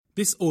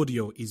This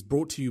audio is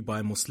brought to you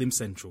by Muslim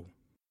Central.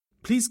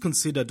 Please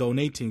consider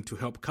donating to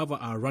help cover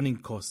our running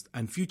costs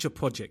and future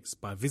projects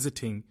by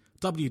visiting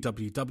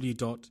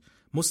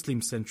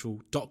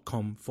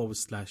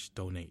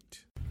www.muslimcentral.com/donate.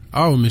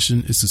 Our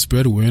mission is to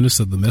spread awareness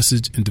of the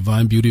message and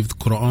divine beauty of the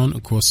Quran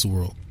across the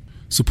world.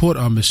 Support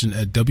our mission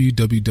at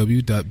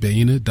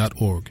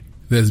www.bayinah.org.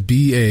 That's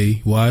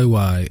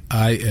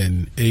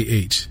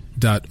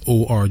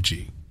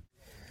BAYYINAH.org.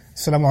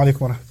 Assalamu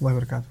alaikum wa rahmatullahi wa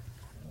barakatuh.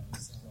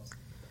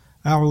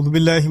 أعوذ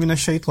بالله من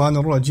الشيطان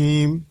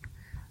الرجيم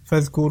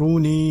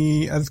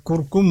فاذكروني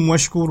أذكركم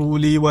واشكروا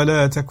لي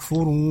ولا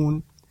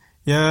تكفرون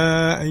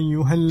يا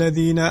أيها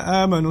الذين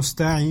آمنوا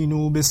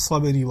استعينوا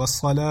بالصبر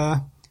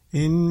والصلاة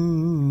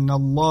إن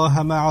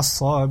الله مع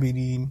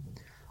الصابرين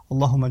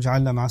اللهم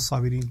اجعلنا مع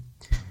الصابرين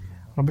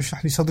رب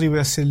اشرح لي صدري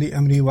ويسر لي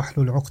أمري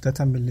واحلل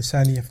عقدة من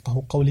لساني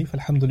يفقهوا قولي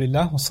فالحمد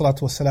لله والصلاة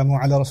والسلام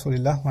على رسول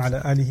الله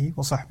وعلى آله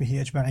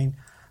وصحبه أجمعين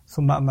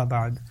ثم أما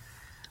بعد.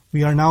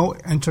 We are now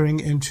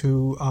entering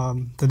into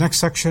the next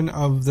section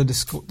of the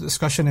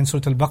discussion in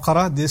Surat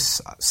Al-Baqarah.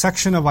 This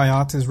section of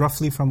ayat is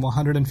roughly from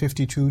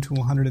 152 to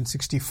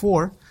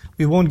 164.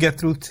 We won't get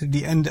through to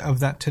the end of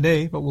that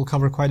today, but we'll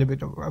cover quite a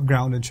bit of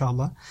ground,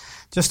 inshallah.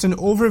 Just an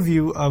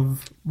overview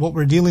of what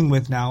we're dealing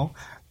with now.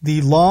 The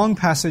long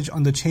passage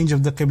on the change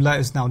of the Qibla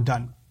is now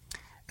done.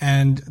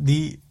 And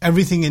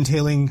everything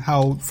entailing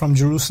how from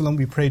Jerusalem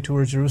we pray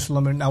towards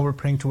Jerusalem and now we're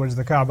praying towards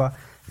the Kaaba,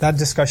 that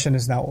discussion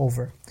is now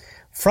over.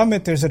 From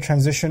it, there's a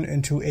transition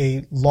into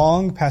a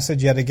long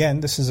passage yet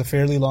again. This is a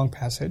fairly long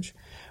passage,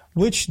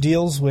 which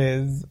deals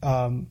with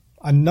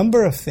a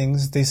number of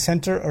things. They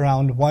center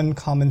around one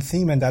common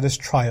theme, and that is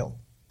trial.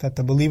 That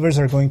the believers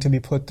are going to be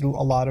put through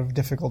a lot of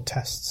difficult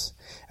tests.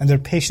 And their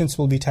patience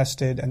will be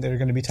tested, and they're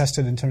going to be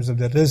tested in terms of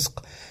their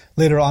rizq.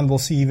 Later on, we'll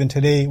see even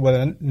today,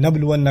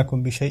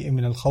 وَلَنَبْلُوَنَّكُمْ بِشَيْءٍ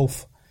مِّنَ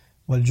الْخَوْفِ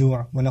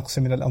وَالْجُوعِ وَنَقْصٍ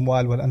مِّنَ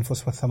الْأَمْوَالِ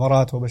وَالْأَنفُسِ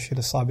وَالثَّمَرَاتِ وَبَشِّرِ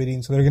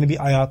الصَّابِرِينَ. So there are going to be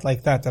ayat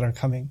like that are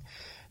coming.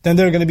 Then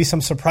there are going to be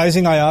some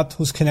surprising ayat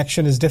whose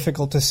connection is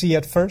difficult to see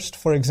at first.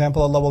 For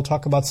example, Allah will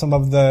talk about some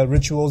of the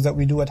rituals that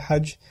we do at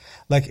Hajj,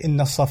 like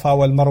Inna Safa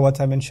wal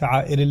Marwata min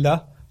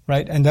sha'airillah,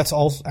 right? And that's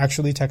all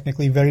actually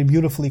technically very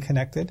beautifully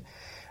connected.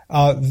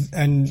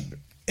 And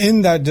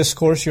in that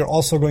discourse, you're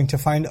also going to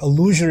find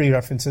illusory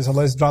references.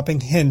 Allah is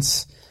dropping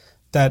hints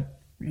that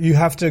you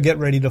have to get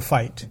ready to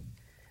fight.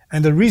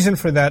 And the reason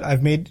for that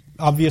I've made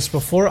obvious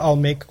before. I'll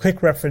make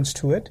quick reference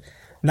to it.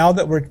 Now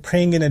that we're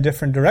praying in a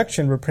different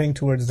direction, we're praying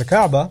towards the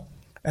Kaaba,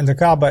 and the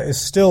Kaaba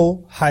is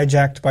still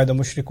hijacked by the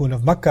mushrikun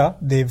of Makkah.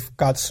 They've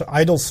got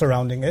idols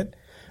surrounding it,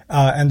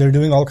 and they're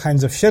doing all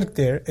kinds of shirk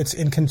there. It's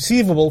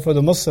inconceivable for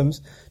the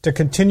Muslims to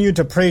continue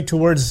to pray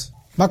towards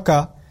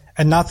Makkah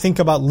and not think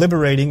about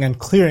liberating and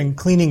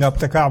cleaning up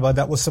the Kaaba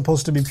that was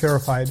supposed to be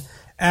purified,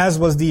 as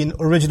was the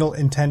original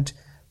intent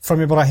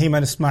from Ibrahim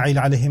and Ismail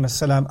alayhim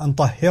as-salam, أَن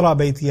طَهِّرَ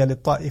بَيْتِيَ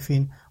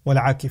لِلطَّائِفِينَ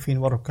وَالْعَاكِفِينَ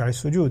وَرُكَّعِ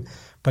السُّجُودِ.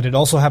 But it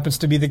also happens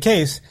to be the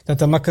case that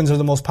the Meccans are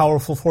the most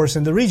powerful force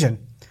in the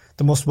region,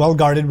 the most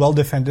well-guarded,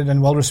 well-defended,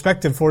 and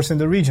well-respected force in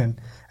the region.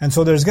 And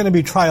so there's going to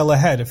be trial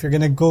ahead. If you're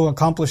going to go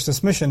accomplish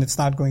this mission, it's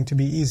not going to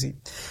be easy.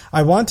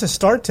 I want to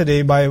start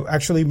today by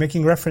actually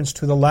making reference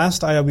to the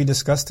last ayah we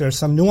discussed. There are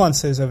some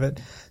nuances of it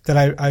that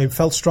I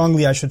felt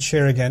strongly I should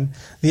share again.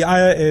 The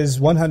ayah is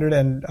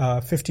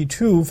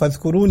 152,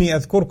 فَاذْكُرُونِي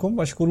أَذْكُرْكُمْ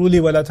وَاشْكُرُوا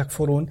لِي وَلَا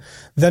تَكْفُرُونَ.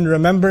 Then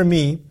remember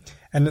me.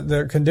 And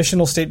the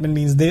conditional statement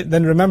means,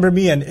 then remember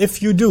me, and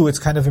if you do, it's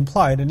kind of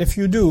implied, and if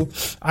you do,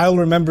 I'll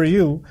remember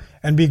you,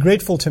 and be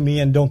grateful to me,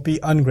 and don't be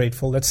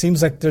ungrateful. That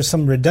seems like there's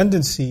some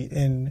redundancy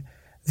in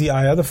the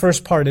ayah. The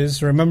first part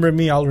is, remember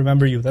me, I'll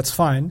remember you. That's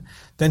fine.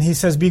 Then he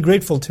says, be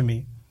grateful to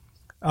me.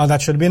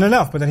 That should have been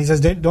enough, but then he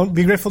says, don't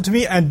be grateful to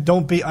me, and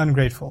don't be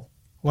ungrateful.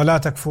 وَلَا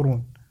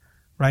تَكْفُرُونَ.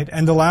 Right?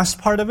 And the last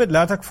part of it,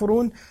 لَا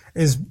تَكْفُرُونَ,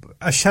 is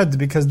ashad,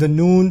 because the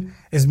noon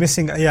is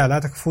missing. Yeah, لَا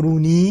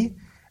تَكْفُرُونِي.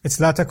 It's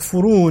la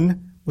takfurun,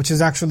 which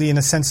is actually in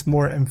a sense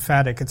more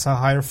emphatic. It's a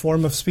higher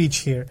form of speech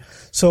here.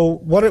 So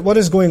what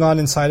is going on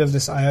inside of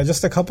this ayah?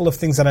 Just a couple of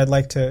things that I'd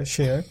like to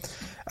share.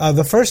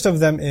 The first of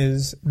them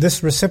is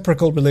this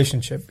reciprocal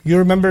relationship. You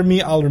remember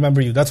me, I'll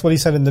remember you. That's what he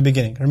said in the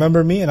beginning.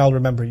 Remember me and I'll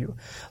remember you.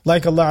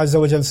 Like Allah Azza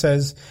wa Jal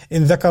says,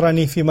 إِن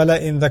ذَكَرَنِي فِي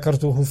مَلَئٍ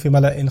ذَكَرْتُهُ فِي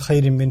مَلَئٍ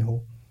خَيْرٍ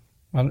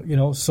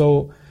مِّنْهُ.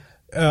 So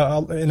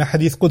in a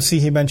hadith Qudsi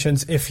he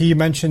mentions, if he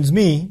mentions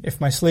me,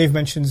 if my slave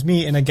mentions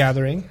me in a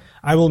gathering,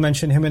 I will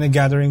mention him in a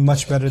gathering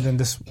much better than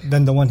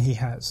the one he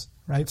has.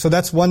 Right? So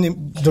that's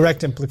one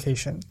direct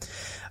implication.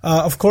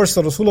 Of course,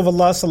 the Rasul of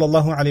Allah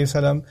sallallahu alaihi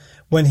wasallam,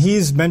 when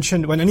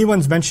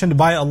anyone's mentioned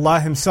by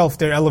Allah Himself,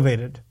 they're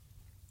elevated.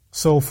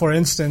 So, for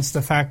instance,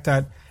 the fact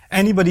that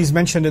anybody's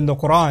mentioned in the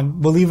Quran,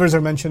 believers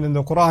are mentioned in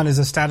the Quran, is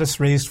a status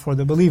raised for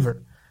the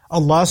believer.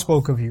 Allah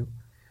spoke of you.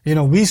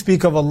 We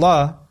speak of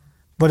Allah,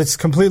 but it's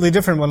completely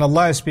different when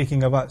Allah is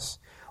speaking of us.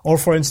 Or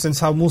for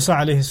instance, how Musa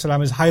alayhi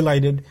salam is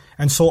highlighted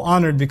and so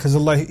honored because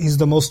He's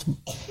the most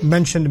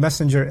mentioned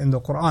messenger in the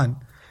Quran.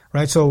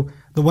 Right? So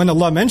when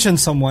Allah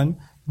mentions someone,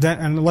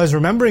 and Allah is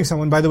remembering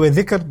someone, by the way,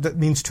 dhikr, that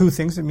means two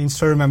things. It means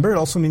to remember, it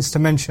also means to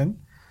mention.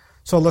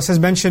 So Allah says,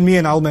 mention me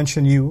and I'll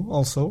mention you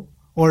also.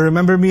 or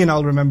remember me and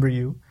I'll remember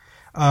you.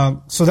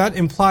 So that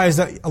implies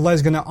that Allah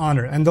is going to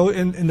honor. And though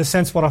in the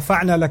sense,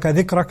 وَرَفَعْنَا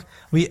لَكَ ذِكْرَكَ,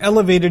 we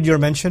elevated your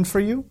mention for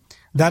you.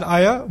 That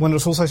ayah, when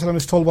Rasulullah ﷺ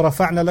is told,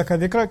 وَرَفَعْنَا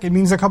لَكَ ذِكْرَكَ, it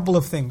means a couple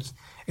of things.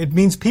 It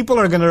means people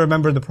are going to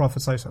remember the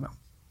Prophet ﷺ.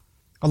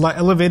 Allah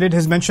elevated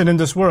His mention in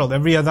this world.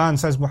 Every adhan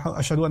says,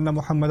 أَشْهَدُ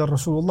أَنَّ مُحَمَّدًا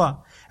رَسُولُ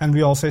اللَّهِ. And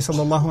we all say,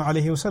 sallallahu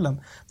alayhi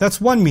wasallam.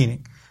 That's one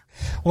meaning.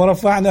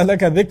 وَرَفَعْنَا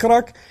لَكَ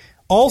ذِكْرَكَ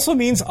also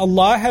means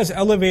Allah has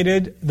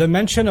elevated the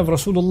mention of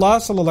Rasulullah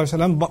sallallahu alaihi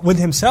wasallam, but with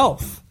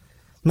Himself.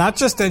 Not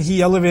just that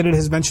He elevated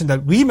His mention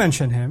that we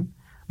mention Him,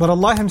 but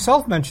Allah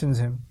Himself mentions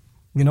Him.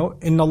 You know,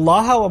 إِنَّ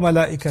اللَّهَ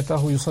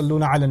وَمَلَائِكَتَهُ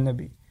يُصَلُّونَ عَلَى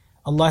النَّبِيِّ.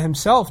 Allah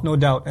Himself, no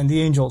doubt, and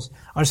the angels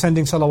are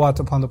sending salawat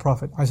upon the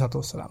Prophet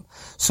ﷺ.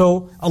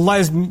 So Allah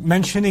is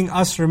mentioning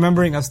us,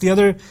 remembering us. The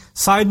other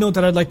side note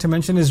that I'd like to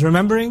mention is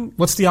remembering.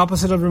 What's the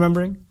opposite of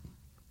remembering?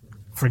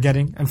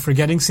 Forgetting. And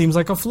forgetting seems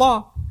like a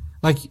flaw.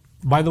 Like,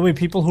 by the way,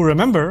 people who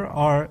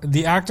remember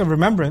the act of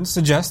remembrance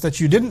suggests that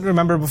you didn't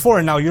remember before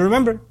and now you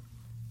remember.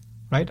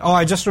 Right? Oh,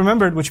 I just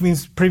remembered, which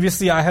means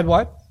previously I had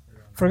what?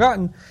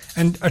 Forgotten.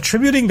 And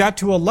attributing that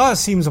to Allah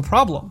seems a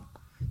problem.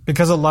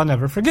 Because Allah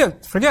never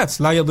forgets.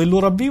 لَا يَضِلُّ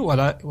رَبِّي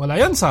وَلَا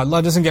يَنْسَى.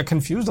 Allah doesn't get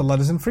confused, Allah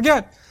doesn't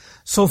forget.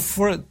 So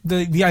for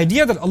the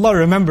idea that Allah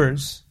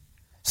remembers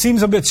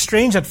seems a bit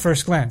strange at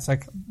first glance.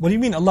 Like, what do you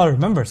mean Allah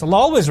remembers? Allah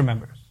always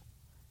remembers.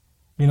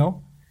 You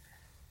know?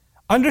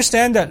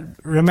 Understand that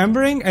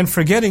remembering and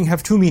forgetting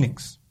have two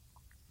meanings.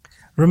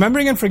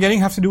 Remembering and forgetting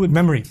have to do with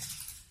memory.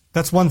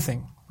 That's one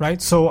thing,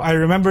 right? So I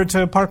remember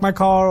to park my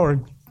car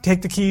or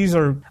take the keys,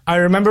 or I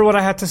remember what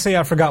I had to say,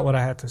 I forgot what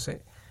I had to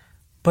say.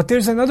 But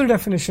there's another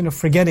definition of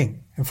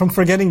forgetting. And from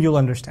forgetting you'll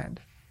understand.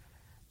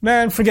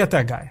 Man, forget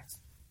that guy.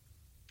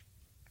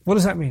 What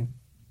does that mean?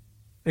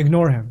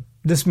 Ignore him.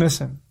 Dismiss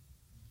him.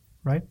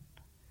 Right?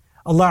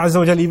 Allah Azza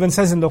wa Jalla even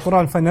says in the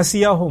Quran,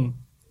 فَنَسِيَهُمْ.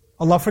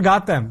 Allah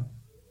forgot them.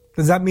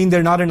 Does that mean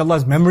they're not in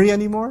Allah's memory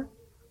anymore?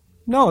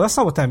 No, that's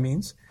not what that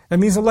means. That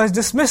means Allah has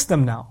dismissed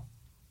them now.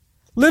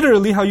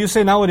 Literally, how you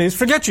say nowadays,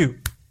 forget you.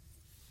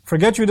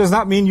 Forget you does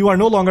not mean you are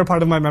no longer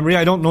part of my memory.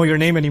 I don't know your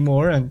name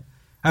anymore and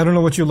I don't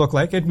know what you look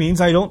like. It means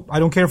I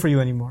don't care for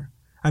you anymore.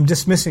 I'm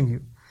dismissing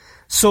you.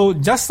 So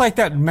just like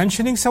that,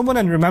 mentioning someone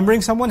and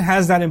remembering someone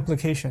has that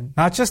implication.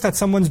 Not just that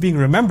someone's being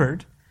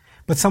remembered,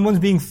 but someone's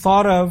being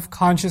thought of,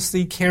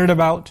 consciously cared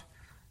about.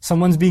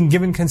 Someone's being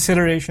given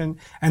consideration.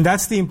 And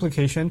that's the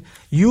implication.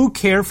 You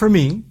care for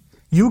me.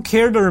 You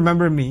care to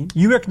remember me.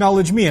 You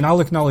acknowledge me and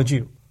I'll acknowledge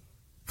you.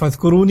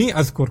 فَاذْكُرُونِي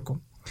أَذْكُرْكُمْ.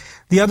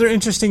 The other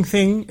interesting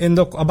thing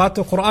about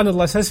the Quran,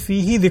 Allah says,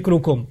 فِيهِ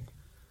ذِكْرُكُمْ.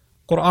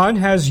 Quran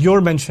has your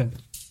mention.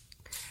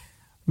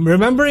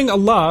 Remembering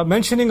Allah,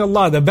 mentioning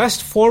Allah, the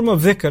best form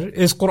of dhikr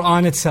is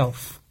Quran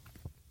itself.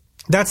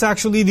 That's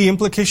actually the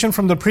implication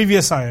from the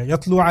previous ayah.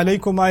 يَتْلُو عَلَيْكُمْ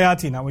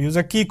آيَاتِنَا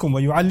وَيُزَكِّيكُمْ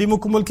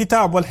وَيُعَلِّمُكُمُ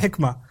الْكِتَابِ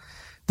وَالْحِكْمَةِ.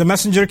 The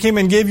messenger came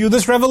and gave you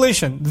this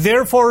revelation.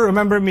 Therefore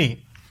remember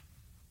me.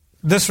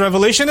 This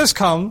revelation has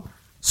come,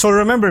 so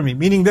remember me.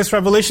 Meaning this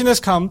revelation has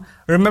come,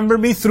 remember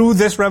me through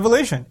this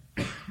revelation.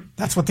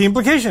 That's what the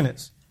implication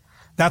is.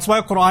 That's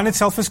why Quran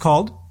itself is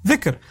called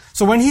dhikr.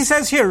 So when he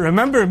says here,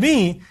 remember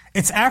me,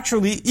 it's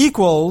actually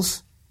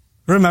equals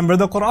remember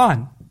the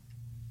Quran.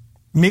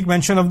 Make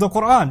mention of the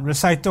Quran,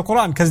 recite the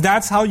Quran, because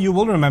that's how you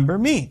will remember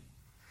me.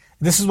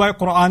 This is why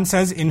Quran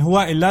says, in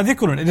huwa illa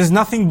dhikrun. It is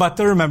nothing but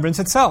the remembrance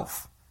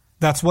itself.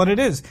 That's what it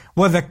is.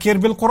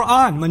 وَذَكِّرْ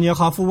بِالْقُرْآنِ مَنْ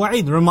يَخَافُ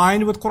وَعِيدٍ.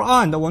 Remind with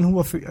Quran, the one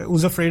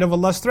who's afraid of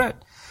Allah's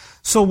threat.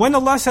 So when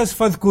Allah says,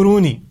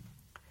 فَاذْكُرُونِي,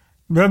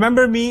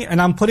 remember me,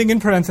 and I'm putting in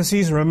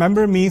parentheses,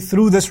 remember me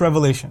through this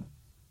revelation.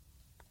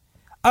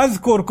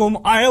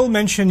 أَذْكُرْكُمْ, I'll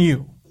mention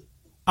you.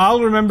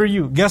 I'll remember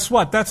you. Guess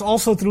what? That's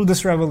also through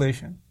this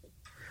revelation.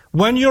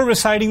 When you're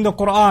reciting the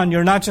Quran,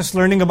 you're not just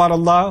learning about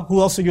Allah,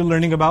 who else are you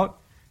learning about?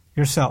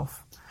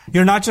 Yourself.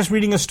 You're not just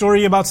reading a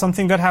story about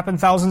something that happened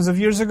thousands of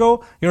years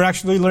ago, you're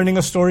actually learning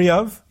a story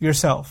of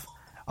yourself.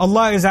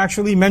 Allah is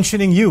actually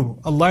mentioning you.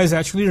 Allah is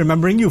actually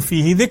remembering you.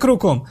 فِيهِ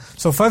ذِكْرُكُمْ.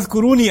 So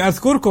فَاذْكُرُونِي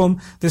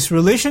أَذْكُرْكُمْ. This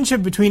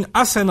relationship between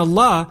us and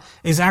Allah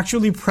is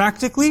actually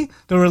practically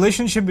the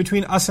relationship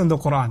between us and the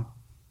Quran.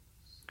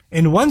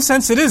 In one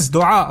sense it is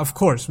dua, of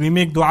course. We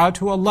make dua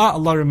to Allah,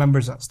 Allah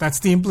remembers us. That's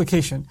the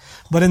implication.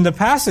 But in the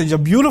passage, a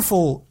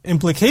beautiful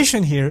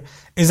implication here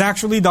is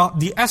actually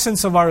the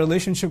essence of our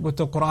relationship with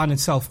the Quran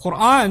itself.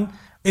 Quran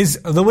is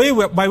the way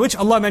by which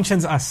Allah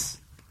mentions us.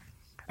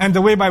 And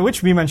the way by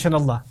which we mention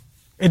Allah.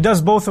 It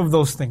does both of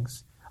those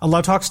things.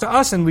 Allah talks to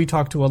us and we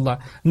talk to Allah.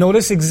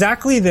 Notice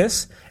exactly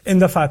this in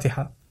the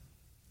Fatiha.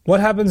 What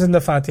happens in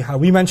the Fatiha?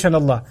 We mention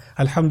Allah.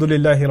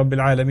 Alhamdulillahi Rabbil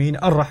Alameen,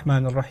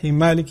 Ar-Rahman Ar-Rahim,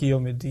 Maliki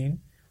Yawmiddin.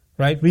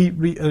 Right? We're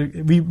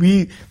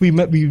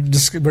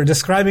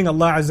describing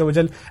Allah Azza wa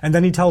Jal, and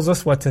then He tells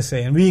us what to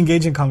say, and we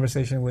engage in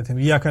conversation with Him.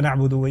 إِيَّاكَ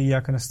نَعْبُدُ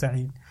وَإِيَّاكَ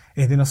نَسْتَعِينُ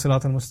اهْدِنَا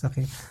الصِّرَاطَ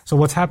الْمُسْتَقِيمَ. So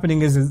what's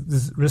happening is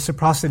this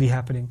reciprocity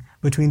happening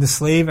between the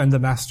slave and the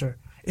master.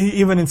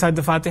 Even inside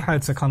the Fatiha,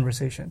 it's a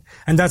conversation.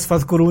 And that's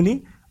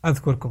فَاذْكُرُونِي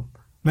أَذْكُرْكُمْ.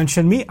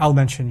 Mention me, I'll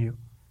mention you.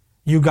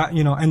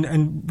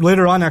 And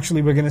later on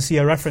actually we're going to see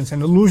a reference,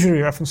 an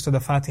illusory reference to the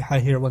Fatiha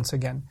here once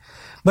again.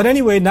 But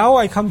anyway, now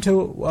I come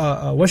to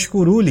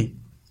washkuruli.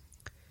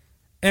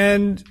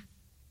 And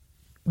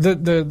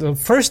the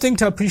first thing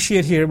to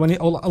appreciate here, when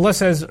Allah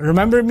says,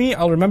 remember me,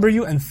 I'll remember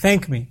you, and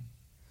thank me.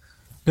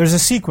 There's a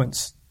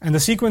sequence. And the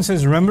sequence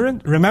is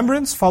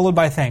remembrance followed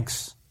by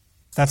thanks.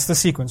 That's the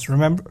sequence.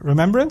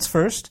 Remembrance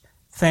first,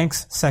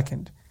 thanks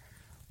second.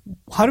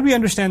 How do we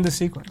understand this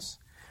sequence?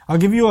 I'll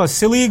give you a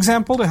silly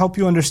example to help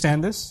you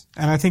understand this,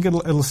 and I think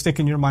it'll stick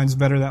in your minds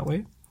better that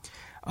way.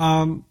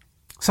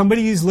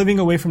 Somebody is living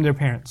away from their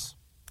parents.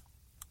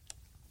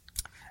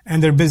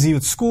 And they're busy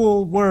with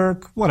school,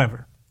 work,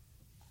 whatever.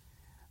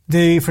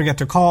 They forget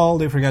to call,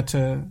 they forget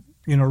to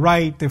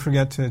write, they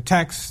forget to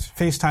text,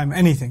 FaceTime,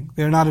 anything.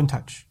 They're not in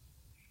touch.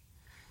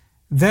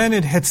 Then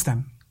it hits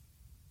them.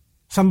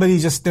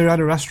 They're at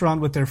a restaurant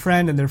with their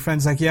friend, and their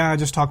friend's like, yeah, I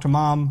just talked to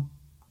mom.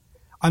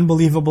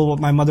 Unbelievable what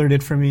my mother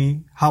did for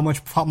me, how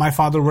much my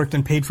father worked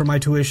and paid for my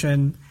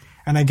tuition,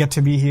 and I get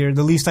to be here.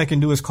 The least I can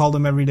do is call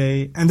them every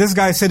day. And this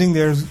guy sitting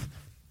there is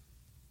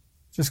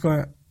just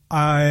going,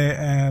 I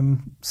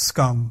am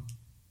scum.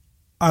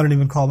 I don't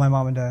even call my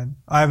mom and dad.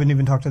 I haven't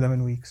even talked to them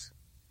in weeks.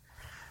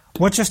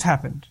 What just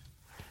happened?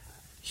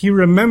 He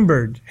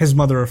remembered his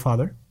mother or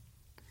father.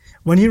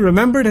 When he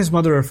remembered his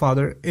mother or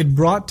father, it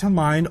brought to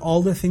mind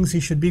all the things he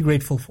should be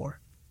grateful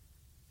for.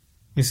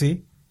 You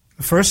see?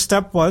 The first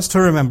step was to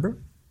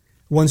remember.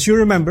 Once you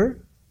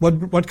remember,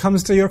 what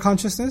comes to your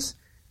consciousness?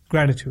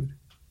 Gratitude.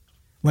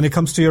 When it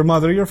comes to your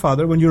mother or your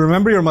father, when you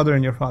remember your mother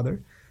and your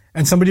father,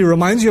 and somebody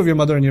reminds you of your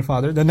mother and your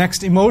father, the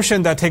next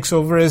emotion that takes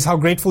over is how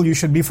grateful you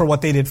should be for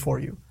what they did for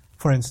you,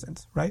 for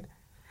instance, right?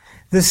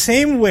 The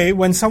same way,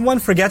 when someone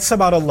forgets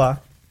about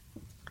Allah,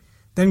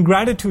 then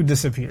gratitude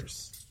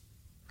disappears.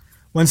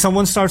 When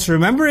someone starts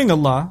remembering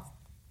Allah,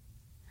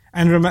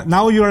 and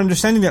now you're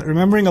understanding that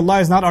remembering Allah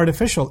is not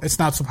artificial. It's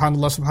not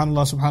subhanallah,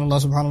 subhanallah,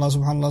 subhanallah, subhanallah,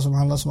 subhanallah,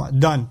 subhanallah, subhanallah,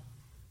 done.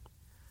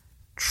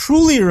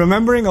 Truly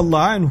remembering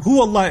Allah and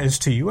who Allah is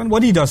to you and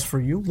what He does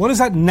for you, what does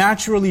that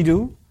naturally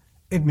do?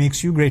 It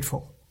makes you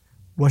grateful.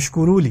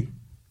 Washkuruli.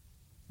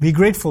 Be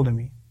grateful to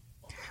me.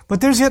 But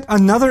there's yet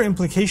another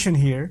implication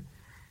here.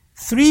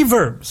 3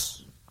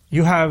 verbs.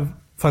 You have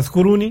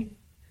fadhkuruni,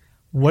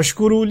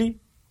 washkuruli,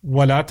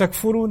 wala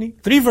takfuruni.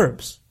 3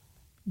 verbs.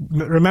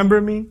 Remember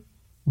me,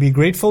 be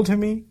grateful to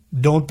me,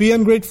 don't be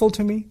ungrateful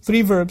to me.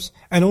 3 verbs.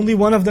 And only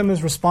one of them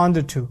is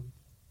responded to.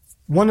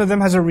 One of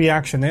them has a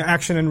reaction, an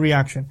action and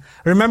reaction.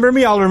 Remember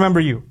me, I'll remember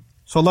you.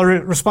 So Allah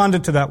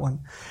responded to that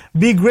one.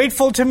 Be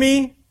grateful to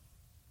me,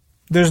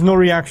 there's no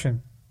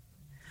reaction.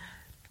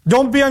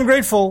 Don't be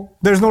ungrateful,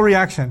 there's no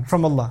reaction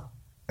from Allah.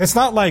 It's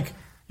not like,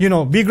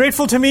 be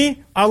grateful to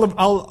me,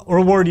 I'll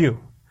reward you.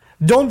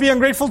 Don't be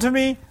ungrateful to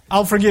me,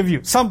 I'll forgive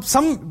you. Some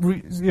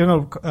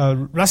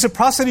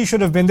reciprocity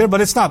should have been there, but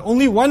it's not.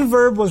 Only one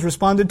verb was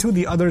responded to,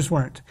 the others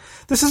weren't.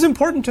 This is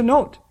important to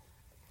note.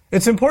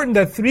 It's important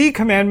that 3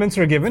 commandments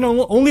are given,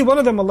 only one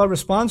of them Allah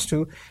responds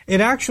to. It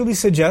actually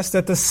suggests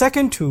that the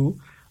second 2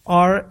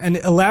 are an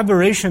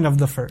elaboration of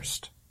the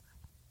first.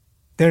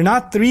 They're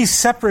not 3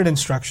 separate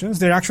instructions,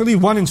 they're actually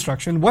one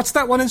instruction. What's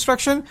that one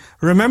instruction?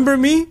 Remember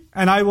me,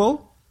 and I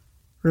will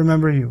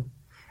remember you.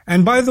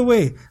 And by the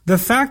way, the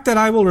fact that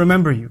I will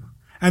remember you,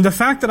 and the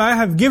fact that I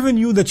have given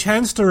you the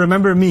chance to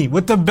remember me,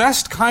 with the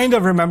best kind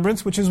of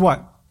remembrance, which is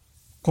what?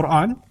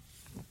 Qur'an.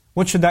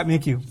 What should that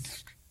make you?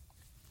 It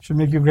should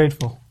make you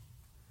grateful.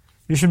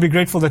 You should be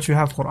grateful that you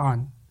have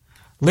Qur'an.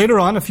 Later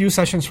on, a few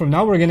sessions from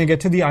now, we're going to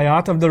get to the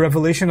ayat of the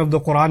revelation of the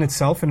Qur'an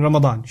itself in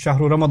Ramadan.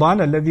 Shahru Ramadan,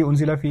 alladhi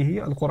unzila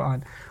fihi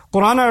al-Qur'an.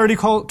 Qur'an, I already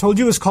told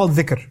you, is called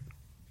dhikr.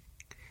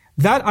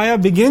 That ayah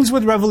begins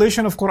with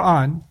revelation of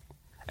Qur'an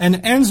and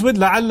ends with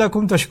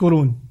لَعَلَّكُمْ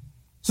تَشْكُرُونَ.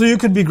 So you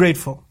could be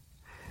grateful.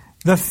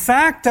 The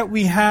fact that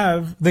we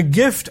have the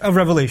gift of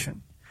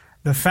revelation,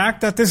 the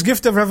fact that this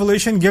gift of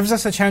revelation gives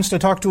us a chance to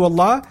talk to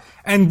Allah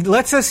and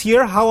lets us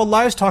hear how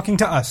Allah is talking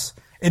to us.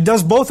 It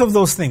does both of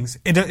those things.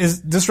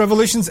 This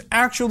revelation is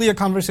actually a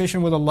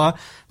conversation with Allah.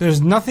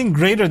 There's nothing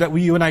greater that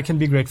you and I can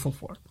be grateful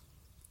for.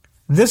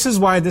 This is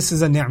why this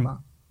is a ni'mah.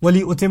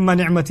 وَلِأُتِمَّ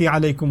نِعْمَتِي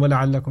عَلَيْكُمْ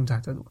وَلَعَلَّكُمْ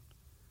تَهْتَدُونَ.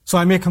 So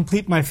I may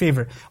complete my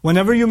favor.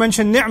 Whenever you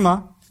mention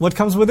ni'mah, what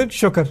comes with it?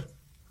 Shukr.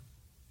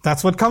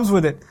 That's what comes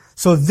with it.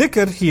 So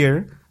dhikr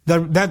here,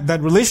 that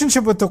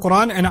relationship with the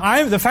Qur'an, and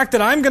the fact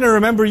that I'm going to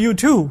remember you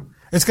too,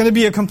 it's going to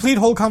be a complete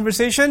whole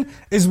conversation,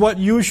 is what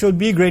you should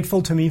be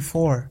grateful to me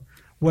for.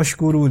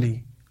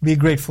 Washkuruli. Be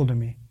grateful to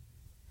me.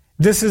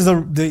 This is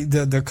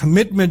the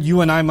commitment you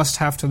and I must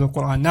have to the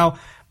Qur'an. Now,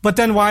 but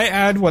then why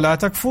add وَلَا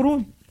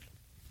تَكْفُرُونَ?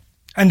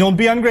 And don't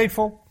be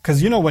ungrateful.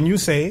 Because when you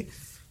say,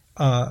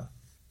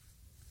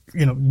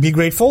 be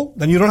grateful,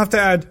 then you don't have to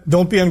add,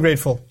 don't be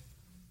ungrateful.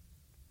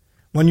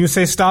 When you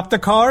say stop the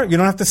car, you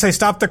don't have to say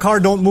stop the car,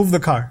 don't move the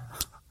car.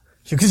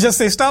 You can just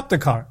say stop the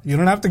car. You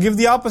don't have to give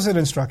the opposite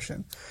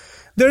instruction.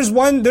 There's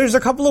a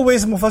couple of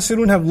ways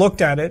Mufassirun have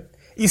looked at it.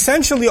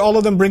 Essentially, all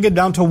of them bring it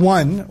down to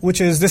one,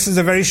 which is, this is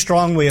a very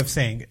strong way of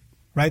saying it.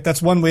 Right?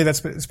 That's one way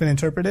it's been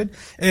interpreted,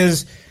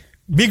 is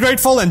be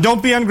grateful and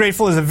don't be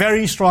ungrateful is a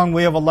very strong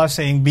way of Allah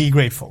saying be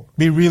grateful.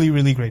 Be really,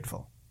 really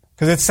grateful.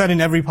 Because it's said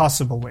in every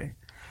possible way.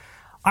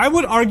 I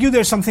would argue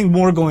there's something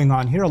more going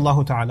on here,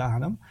 Allahu Ta'ala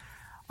alam.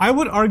 I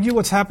would argue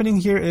what's happening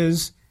here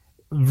is,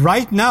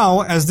 right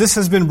now, as this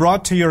has been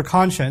brought to your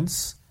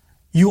conscience,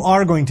 you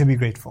are going to be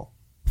grateful.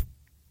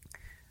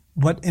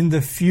 But in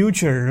the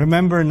future,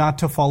 remember not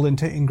to fall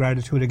into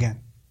ingratitude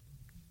again.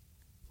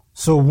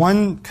 So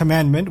one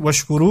commandment,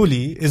 وَاشْكُرُوا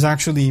لِي, is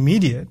actually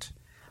immediate.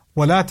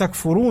 وَلَا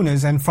تَكْفُرُونَ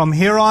is, and from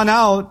here on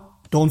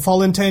out, don't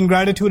fall into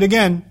ingratitude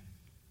again.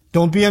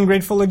 Don't be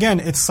ungrateful again.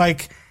 It's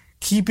like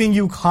keeping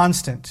you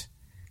constant,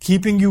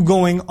 keeping you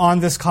going on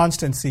this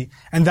constancy.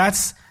 And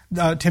that's,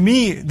 to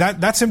me,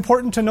 that's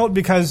important to note,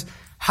 because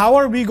how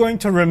are we going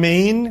to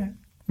remain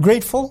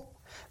grateful?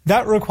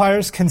 That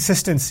requires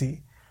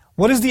consistency.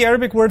 What is the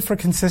Arabic word for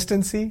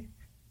consistency?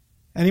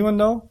 Anyone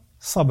know?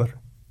 Sabr.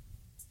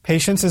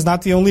 Patience is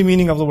not the only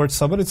meaning of the word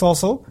sabr, it's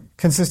also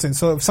consistent.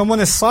 So if someone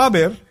is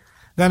sabir,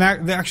 then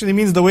that actually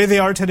means the way they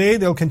are today,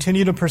 they'll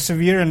continue to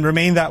persevere and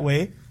remain that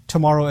way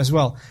tomorrow as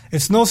well.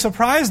 It's no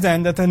surprise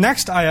then that the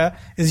next ayah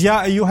is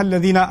Ya ayyuhal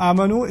ladhina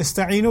amanu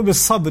ista'inu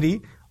bis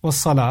sabri was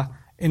salah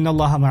inna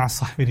allaha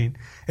ma'as sabirin.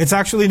 It's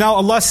actually now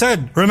Allah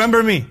said,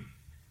 remember me,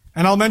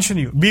 and I'll mention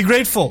you. Be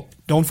grateful.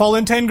 Don't fall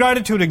into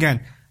ingratitude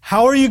again.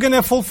 How are you going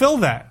to fulfill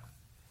that?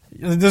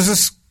 There's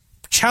this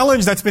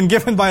challenge that's been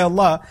given by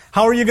Allah.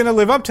 How are you going to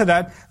live up to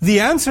that?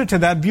 The answer to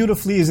that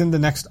beautifully is in the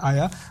next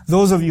ayah.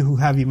 Those of you who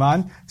have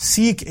iman,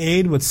 seek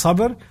aid with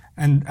sabr.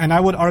 And I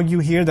would argue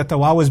here that the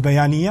waw is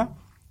bayaniya,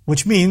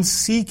 which means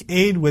seek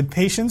aid with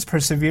patience,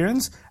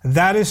 perseverance.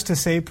 That is to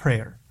say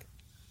prayer.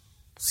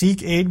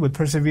 Seek aid with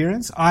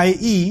perseverance,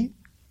 i.e.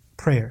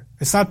 prayer.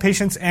 It's not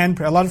patience and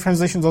prayer. A lot of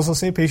translations also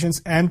say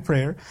patience and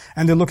prayer,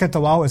 and they look at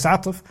the waw as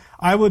ataf.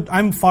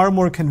 I'm far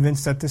more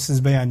convinced that this is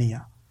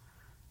bayaniya.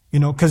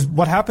 Because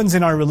what happens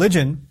in our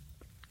religion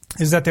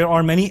is that there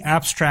are many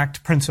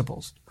abstract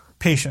principles.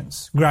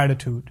 Patience,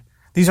 gratitude.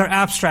 These are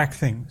abstract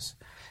things.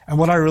 And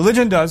what our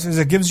religion does is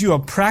it gives you a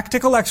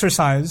practical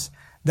exercise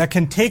that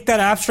can take that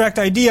abstract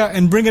idea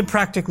and bring it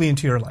practically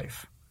into your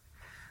life.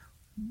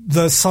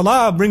 The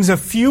salah brings a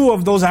few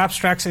of those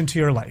abstracts into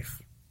your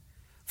life.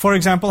 For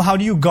example, how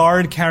do you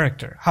guard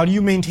character? How do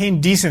you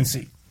maintain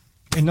decency?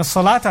 Inna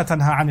salata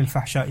tanha anil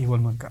fahsha'i wal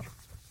munkar.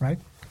 Right?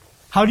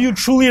 How do you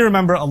truly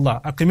remember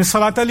Allah? Aqimis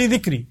salata li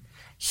dhikri.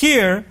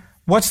 Here,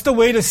 what's the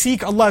way to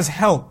seek Allah's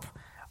help?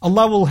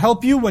 Allah will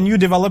help you when you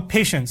develop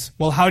patience.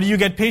 Well, how do you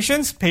get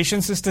patience?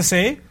 Patience is to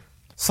say,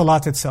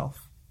 salat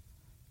itself.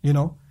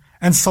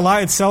 And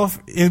salah itself,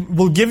 it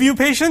will give you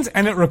patience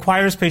and it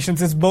requires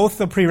patience. It's both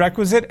the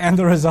prerequisite and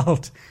the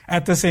result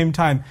at the same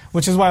time.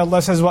 Which is why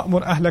Allah says,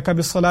 وَأْمُرْ أَهْلَكَ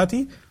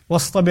بِالصَّلَاةِ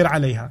وَاصْطَبِرْ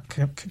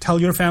عَلَيْهَا. Tell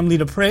your family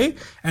to pray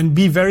and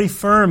be very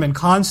firm and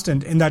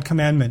constant in that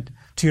commandment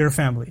to your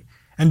family.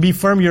 And be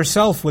firm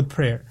yourself with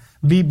prayer.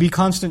 Be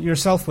constant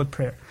yourself with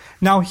prayer.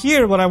 Now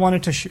here, what I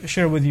wanted to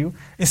share with you,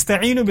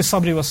 إِسْتَعِينُوا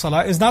بِالصَّبْرِ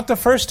وَالصَّلَاةِ is not the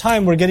first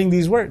time we're getting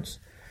these words.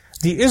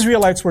 The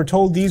Israelites were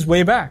told these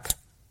way back.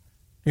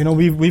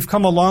 We've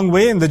come a long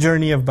way in the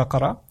journey of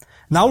Baqarah.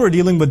 Now we're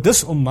dealing with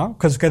this ummah,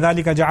 because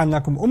كَذَلِكَ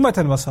جَعَلْنَاكُمْ أُمَّةً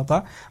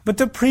وَسَطًا. But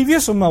the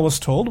previous ummah was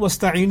told,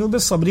 وَاسْتَعِينُوا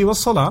بِالصَّبْرِ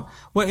وَالصَّلَاةِ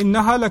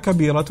وَإِنَّهَا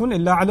لَكَبِيرَةٌ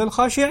إِلَّا عَلَى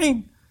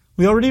الْخَاشِعِينَ.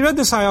 We already read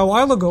this ayah a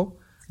while ago.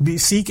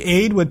 Seek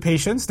aid with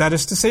patience, that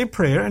is to say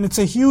prayer, and it's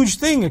a huge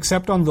thing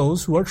except on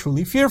those who are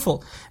truly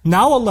fearful.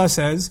 Now Allah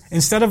says,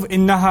 instead of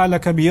إِنَّهَا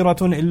لَكَبِيرَةٌ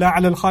إِلَّا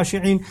عَلَى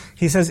الْخَاشِعِينَ,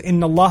 He says, إِنَّ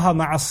اللَّهَ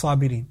مَعَ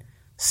الصَّابِرِينَ.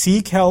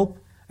 Seek help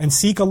and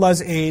seek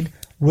Allah's aid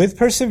with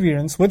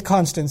perseverance, with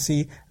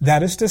constancy,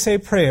 that is to say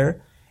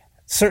prayer.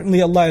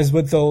 Certainly Allah is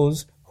with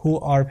those who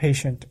are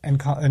patient and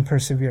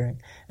persevering.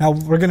 Now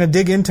we're going to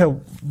dig into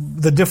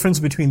the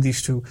difference between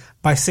these two.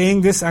 By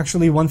saying this,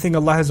 actually one thing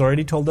Allah has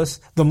already told us,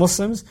 the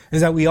Muslims,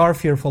 is that we are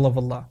fearful of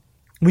Allah.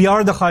 We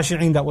are the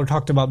khashi'een that were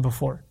talked about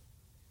before.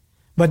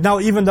 But now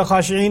even the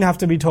khashi'een have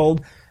to be told,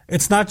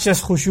 it's not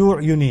just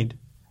khushu' you need.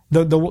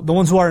 The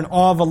ones who are in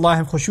awe of Allah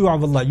and khushu'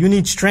 of Allah, you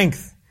need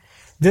strength.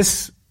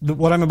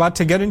 What I'm about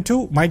to get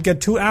into might get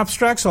too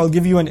abstract, so I'll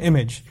give you an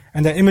image.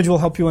 And that image will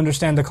help you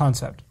understand the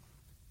concept.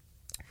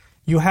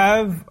 You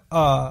have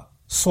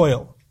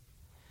soil.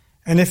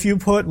 And if you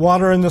put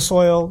water in the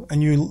soil,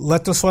 and you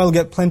let the soil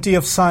get plenty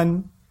of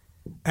sun,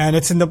 and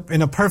it's in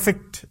a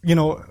perfect,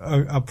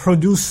 a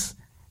produce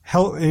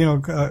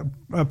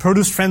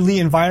friendly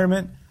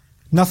environment,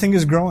 nothing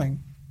is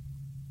growing.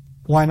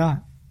 Why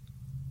not?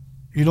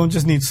 You don't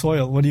just need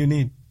soil. What do you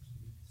need?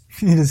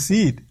 You need a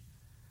seed.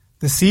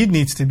 The seed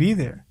needs to be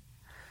there.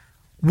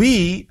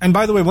 And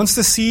by the way, once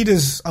the seed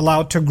is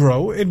allowed to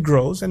grow, it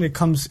grows and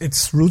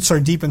its roots are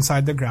deep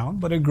inside the ground,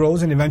 but it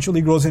grows and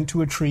eventually grows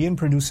into a tree and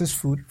produces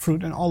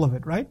fruit and all of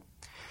it, right?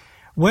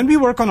 When we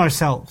work on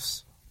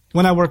ourselves,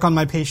 when I work on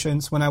my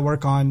patience, when I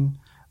work on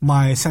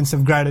my sense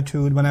of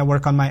gratitude, when I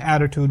work on my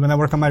attitude, when I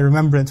work on my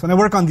remembrance, when I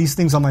work on these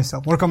things on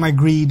myself, work on my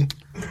greed,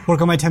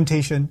 work on my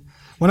temptation,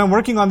 when I'm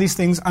working on these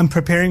things, I'm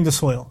preparing the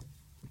soil.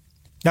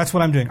 That's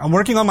what I'm doing. I'm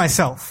working on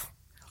myself.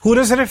 Who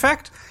does it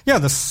affect? Yeah,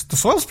 the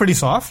soil's pretty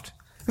soft.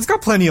 It's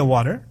got plenty of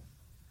water.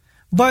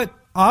 But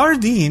our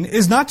deen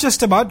is not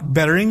just about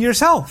bettering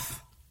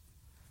yourself.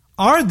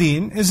 Our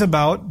deen is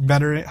about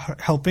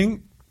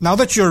helping now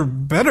that you're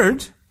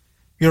bettered,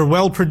 you're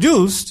well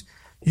produced,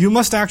 you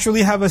must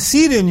actually have a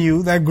seed in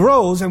you that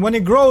grows, and when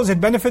it grows, it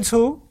benefits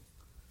who?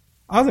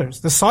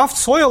 Others. The soft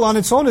soil on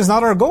its own is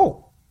not our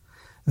goal.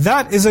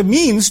 That is a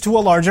means to a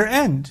larger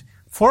end.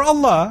 For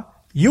Allah,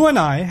 you and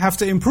I have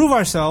to improve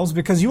ourselves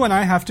because you and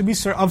I have to be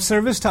of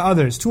service to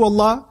others, to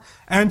Allah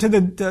and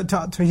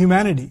to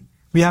humanity.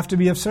 We have to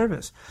be of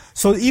service.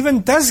 So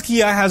even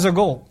tazkiyah has a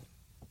goal.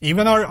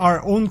 Even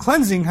our own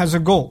cleansing has a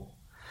goal.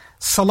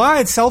 Salah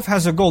itself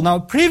has a goal. Now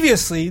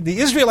previously, the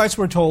Israelites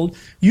were told,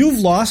 you've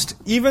lost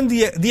even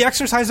the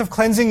exercise of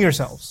cleansing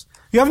yourselves.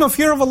 You have no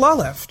fear of Allah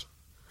left.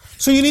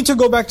 So you need to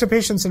go back to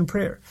patience and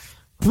prayer.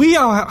 We,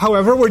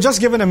 however, were just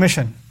given a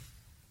mission.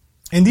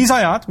 In these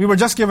ayat, we were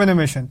just given a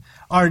mission.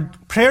 Our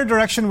prayer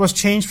direction was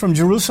changed from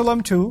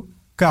Jerusalem to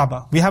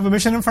Kaaba. We have a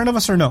mission in front of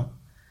us or no?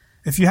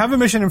 If you have a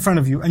mission in front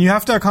of you and you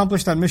have to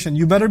accomplish that mission,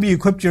 you better be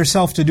equipped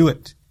yourself to do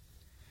it.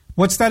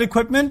 What's that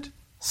equipment?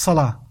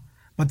 Salah.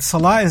 But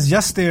salah is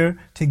just there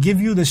to give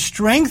you the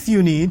strength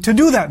you need to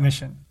do that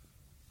mission.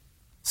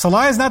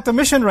 Salah is not the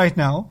mission right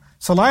now.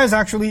 Salah is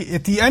actually,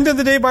 at the end of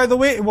the day, by the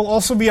way, it will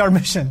also be our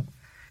mission.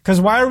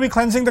 Because why are we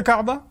cleansing the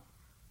Kaaba?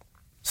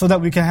 So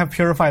that we can have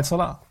purified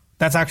salah.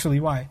 That's actually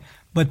why.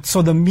 But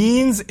so the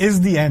means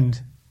is the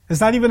end.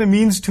 It's not even a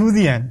means to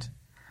the end.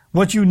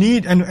 What you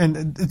need,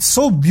 and it's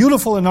so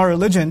beautiful in our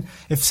religion,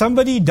 if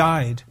somebody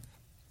died,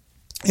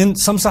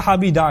 some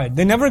Sahabi died,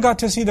 they never got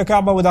to see the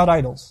Kaaba without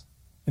idols.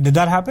 Did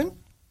that happen?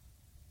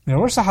 There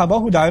were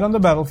Sahaba who died on the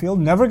battlefield,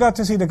 never got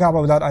to see the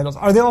Kaaba without idols.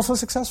 Are they also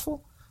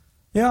successful?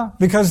 Yeah,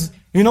 because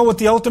you know what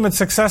the ultimate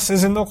success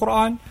is in the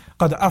Quran?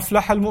 قَدْ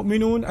أَفْلَحَ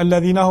الْمُؤْمِنُونَ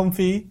الَّذِينَ هُمْ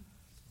فِي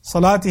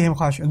صَلَاتِهِمْ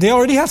خَاشِعُونَ. They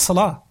already had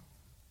salah.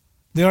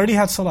 They already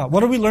had salah.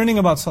 What are we learning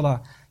about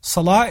salah?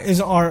 Salah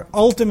is our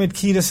ultimate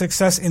key to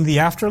success in the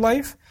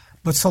afterlife,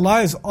 but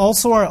salah is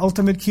also our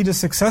ultimate key to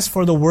success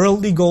for the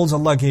worldly goals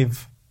Allah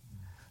gave.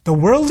 The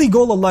worldly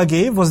goal Allah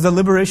gave was the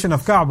liberation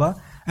of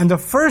Kaaba, and the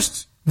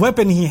first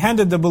weapon He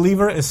handed the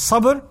believer is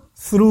sabr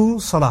through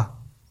salah.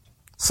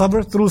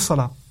 Sabr through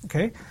salah.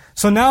 Okay?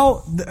 So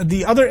now,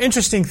 the other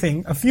interesting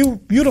thing, a few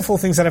beautiful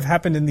things that have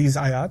happened in these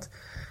ayat.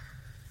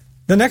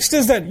 The next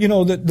is that,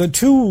 the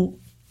two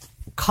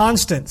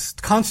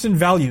constant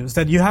values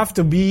that you have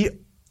to be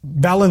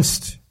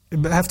balanced,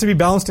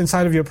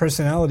 inside of your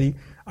personality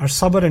are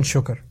sabr and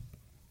shukr.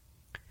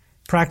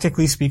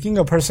 Practically speaking,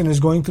 a person is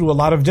going through a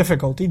lot of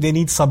difficulty, they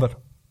need sabr.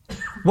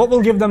 What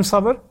will give them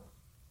sabr?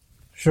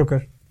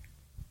 Shukr.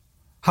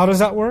 How does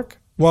that work?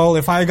 Well,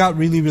 if I got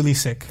really, really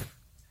sick,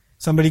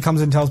 somebody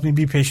comes and tells me,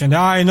 be patient.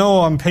 I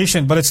know I'm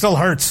patient, but it still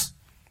hurts.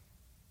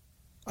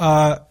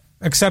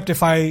 Except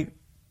if I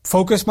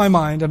focus my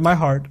mind and my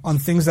heart on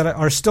things that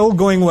are still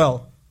going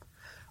well.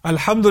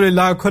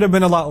 Alhamdulillah, it could have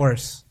been a lot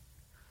worse.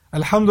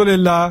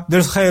 Alhamdulillah,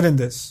 there's khair in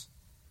this.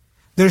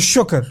 There's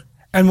shukr.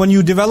 And when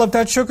you develop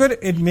that shukr,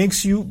 it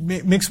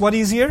makes what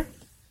easier?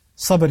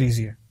 Sabr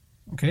easier.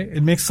 Okay?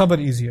 It makes sabr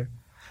easier.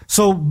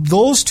 So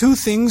those two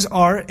things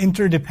are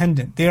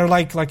interdependent. They are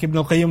like Ibn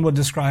al-Qayyim would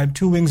describe,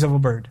 two wings of a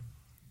bird.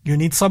 You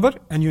need sabr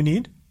and you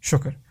need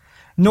shukr.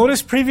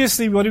 Notice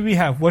previously, what did we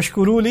have?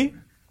 وَاشْكُرُوا لِي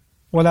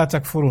وَلَا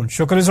تَكْفُرُونَ.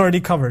 Shukr is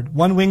already covered.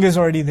 One wing is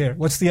already there.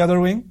 What's the other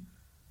wing?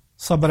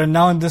 Sabr. And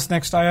now in this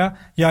next ayah,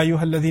 يَا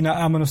أَيُّهَا الَّذِينَ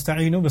آمَنُوا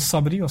اسْتَعِينُوا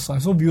بِالصَّبْرِ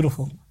وَالصَّلَاةِ. So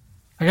beautiful.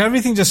 Like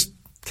everything just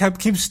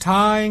keeps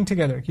tying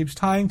together.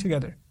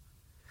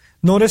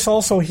 Notice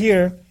also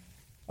here,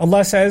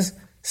 Allah says,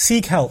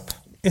 seek help.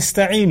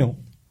 Ista'inu.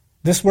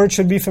 This word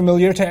should be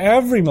familiar to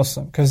every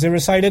Muslim, because they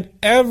recite it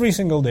every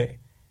single day.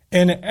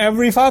 In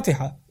every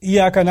Fatiha.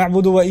 إِيَّاكَ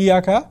نَعْبُدُ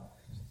وَإِيَّاكَ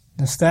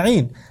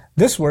نَسْتَعِينُ.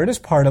 This word is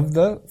part of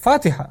the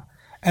Fatiha.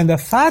 And the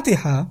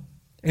Fatiha,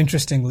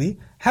 interestingly,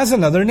 has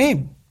another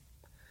name.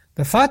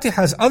 The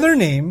Fatiha's other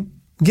name,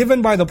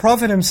 given by the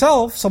Prophet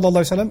himself,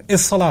 ﷺ,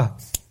 is Salah.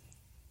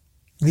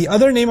 The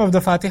other name of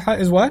the Fatiha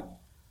is what?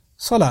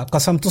 Salah.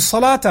 قَسَمْتُ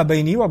الصَّلَاةَ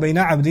بَيْنِي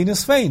وَبَيْنَ عَبْدِي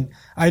نِصْفَيْنِ.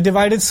 I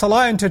divided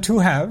Salah into two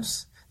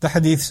halves, the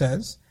hadith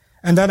says.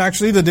 And that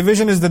actually the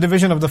division is the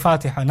division of the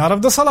Fatiha. Not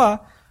of the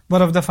Salah,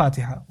 but of the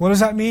Fatiha. What does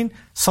that mean?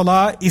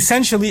 Salah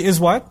essentially is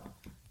what?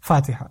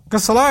 Fatiha.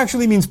 Because Salah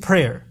actually means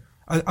prayer,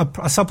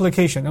 a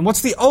supplication. And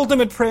what's the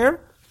ultimate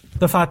prayer?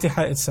 The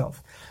Fatiha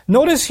itself.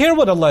 Notice here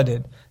what Allah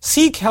did.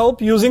 Seek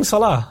help using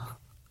Salah.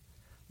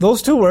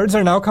 Those two words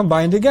are now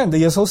combined again.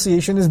 The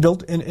association is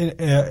built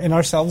in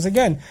ourselves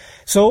again.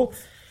 So,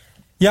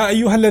 يَا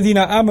أَيُّهَا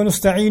الَّذِينَ آمَنُوا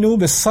اسْتَعِينُوا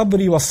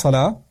بِالصَّبْرِ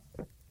وَالصَّلَاةِ.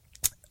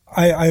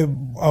 I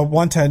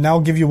want to now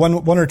give you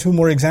one or two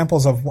more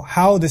examples of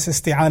how this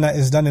isti'ana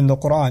is done in the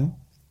Quran.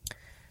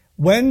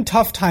 When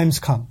tough times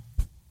come,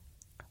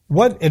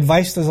 what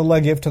advice does Allah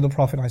give to the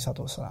Prophet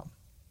ﷺ?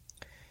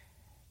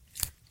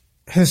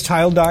 His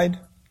child died.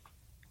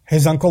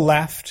 His uncle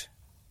laughed.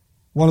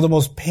 One of the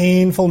most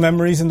painful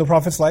memories in the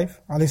Prophet's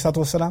life,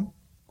 ﷺ.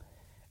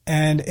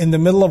 And in the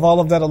middle of all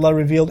of that, Allah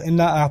revealed,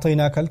 إِنَّا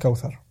أَعْطَيْنَاكَ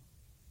الْكَوْثَرَ.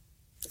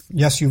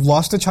 Yes, you've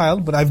lost a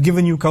child, but I've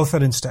given you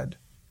Kawthar instead.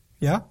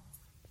 Yeah?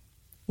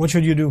 What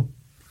should you do?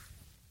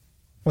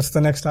 What's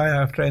the next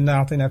ayah after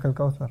إِنَّا أَعْطَيْنَاكَ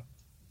الْكَوْثَرَ?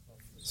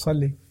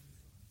 صَلِّ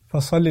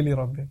فَصَلِّ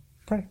لِرَبِّكَ.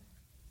 Pray.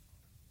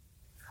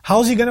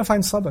 How's he going to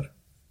find sabr?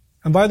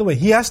 And by the way,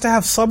 he has to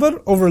have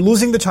sabr over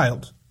losing the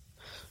child.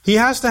 He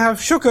has to have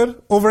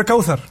shukr over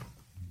Kawthar.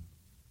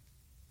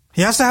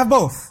 He has to have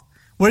both.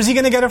 Where's he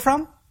going to get it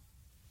from?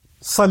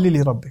 Salli li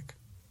rabbik.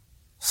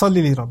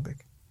 Salli li rabbik.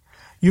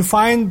 You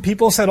find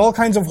people said all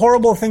kinds of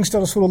horrible things to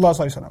Rasulullah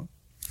sallallahu alaihi wasallam.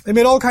 They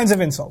made all kinds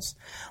of insults.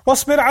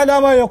 وَاصْبِرْ عَلَى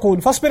مَا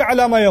يَقُولُ فَاصْبِرْ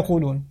عَلَى مَا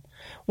يَقُولُونَ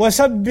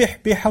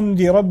وَسَبِّحْ بِحَمْدِ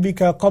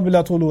رَبِّكَ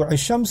قَبْلَ طُلُوعِ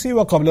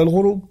الشَّمْسِ وَقَبْلَ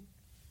الْغُرُوبِ.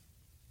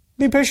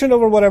 Be patient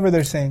over whatever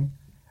they're saying.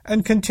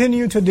 And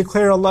continue to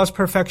declare Allah's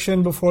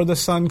perfection before the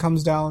sun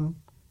comes down.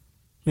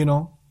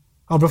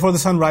 Or before the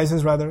sun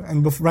rises rather,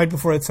 and right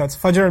before it sets.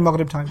 Fajr and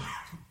Maghrib time.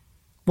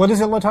 What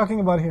is Allah talking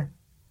about here?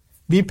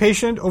 Be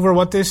patient over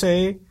what they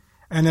say,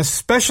 and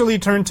especially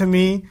turn to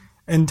me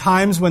in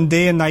times when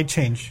day and night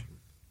change.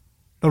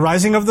 The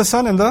rising of the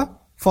sun and the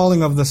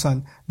falling of the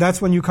sun.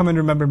 That's when you come and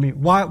remember me.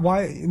 Why?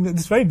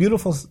 It's very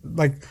beautiful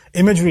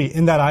imagery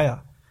in that ayah.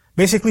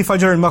 Basically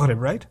Fajr and Maghrib,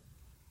 right?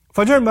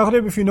 Fajr and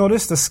Maghrib, if you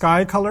notice, the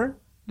sky color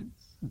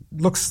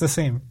looks the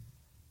same.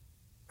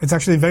 It's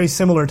actually a very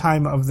similar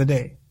time of the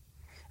day.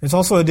 It's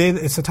also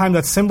it's a time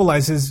that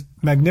symbolizes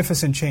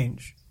magnificent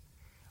change.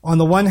 On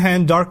the one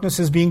hand, darkness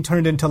is being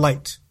turned into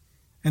light.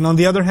 And on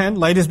the other hand,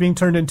 light is being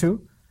turned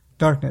into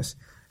darkness.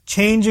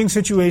 Changing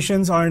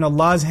situations are in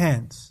Allah's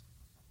hands.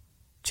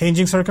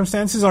 Changing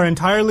circumstances are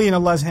entirely in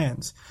Allah's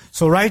hands.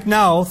 So right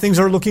now, things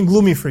are looking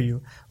gloomy for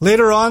you.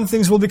 Later on,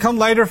 things will become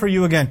lighter for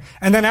you again.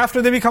 And then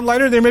after they become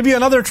lighter, there may be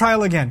another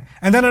trial again.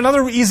 And then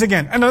another ease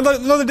again. And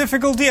another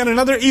difficulty and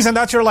another ease, and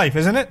that's your life,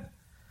 isn't it?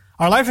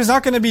 Our life is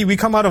not going to be, we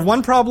come out of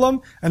one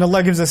problem, and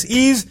Allah gives us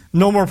ease,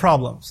 no more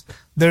problems.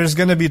 There's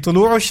going to be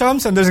tulu'u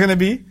shams, and there's going to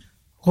be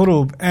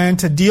ghurub. And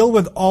to deal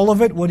with all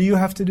of it, what do you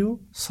have to do?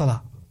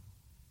 Salah.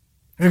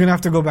 You're going to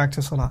have to go back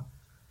to salah.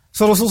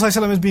 So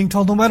Rasulullah is being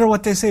told, no matter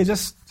what they say,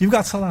 you've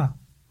got salah.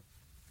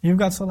 You've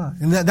got salah.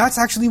 And that's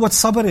actually what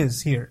sabr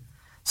is here.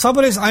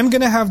 Sabr is, I'm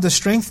going to have the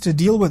strength to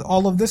deal with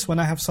all of this when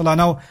I have salah.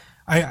 Now,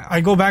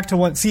 I go back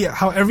to see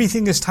how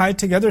everything is tied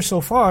together so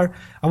far.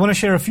 I want to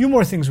share a few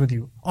more things with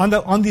you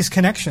on these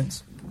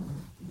connections.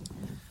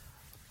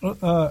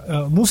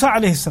 Musa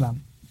alayhi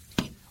salam.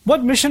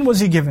 What mission was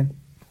he given?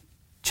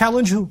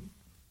 Challenge who?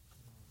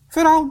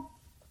 Fir'aun.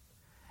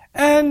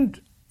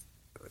 And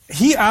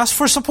he asked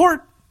for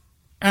support.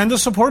 And the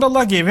support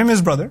Allah gave him,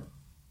 his brother,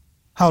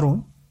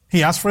 Harun.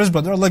 He asked for his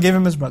brother, Allah gave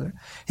him his brother.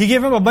 He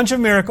gave him a bunch of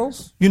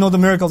miracles. You know the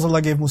miracles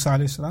Allah gave Musa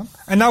alayhi salam.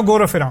 And now go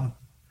to Fir'aun.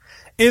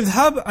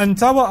 اذهب أنت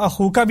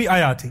وأخوك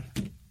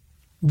بآياتي.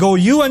 Go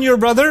you and your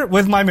brother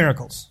with my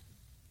miracles.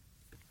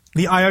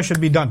 The ayah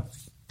should be done.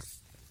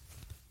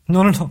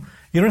 No.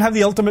 You don't have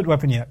the ultimate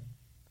weapon yet.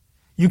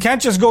 You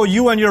can't just go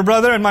you and your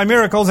brother and my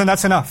miracles and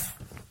that's enough.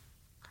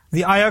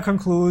 The ayah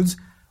concludes,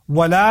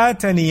 وَلَا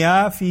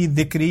تَنِيَا فِي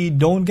ذِكْرِي.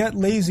 Don't get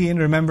lazy in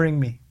remembering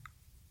me.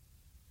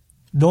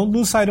 Don't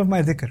lose sight of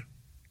my dhikr.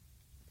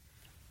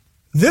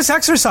 This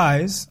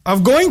exercise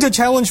of going to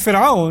challenge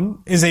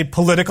Fir'aun is a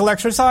political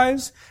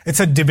exercise. It's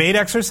a debate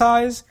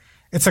exercise.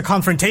 It's a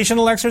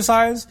confrontational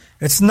exercise.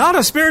 It's not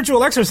a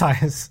spiritual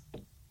exercise.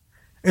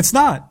 It's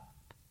not.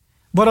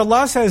 But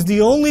Allah says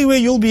the only way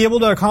you'll be able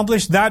to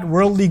accomplish that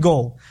worldly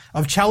goal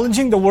of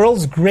challenging the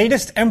world's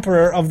greatest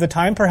emperor of the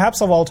time, perhaps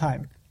of all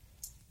time,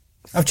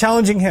 of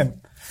challenging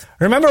him.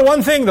 Remember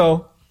one thing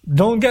though,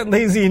 don't get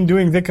lazy in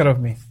doing dhikr of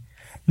me.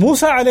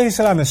 Musa alayhi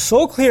salam is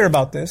so clear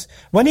about this.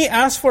 When he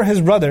asked for his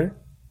brother,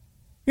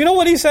 you know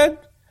what he said?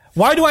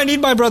 Why do I need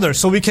my brother?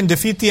 So we can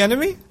defeat the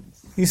enemy?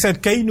 He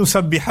said, كَيْ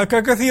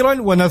نُسَبِّحَكَ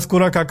كَثِيرًا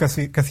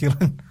وَنَذْكُرَكَ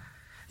كَثِيرًا.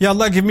 Ya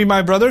Allah, give me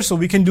my brother so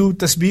we can do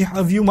tasbih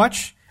of you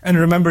much and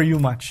remember you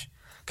much.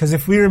 Because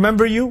if we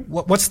remember you,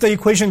 what's the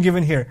equation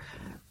given here?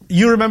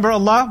 You remember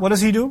Allah, what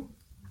does He do?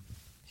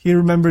 He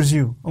remembers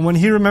you. And when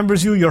He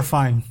remembers you, you're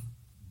fine.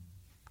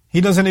 He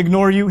doesn't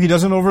ignore you, He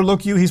doesn't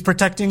overlook you, He's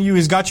protecting you,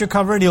 He's got you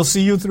covered, He'll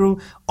see you through.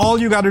 All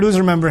you got to do is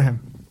remember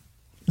Him.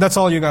 That's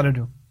all you got to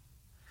do.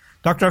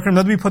 Dr. Akram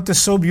Nadwi put this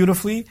so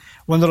beautifully.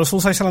 When the Rasul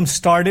ﷺ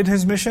started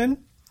his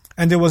mission,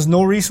 and there was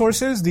no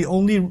resources, the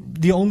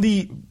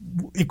only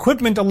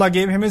equipment Allah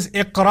gave him is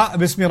اقرأ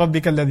بسم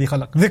ربك الذي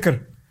خلق.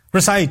 Dhikr.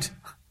 Recite.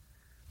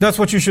 That's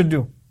what you should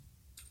do.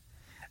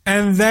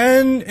 And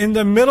then in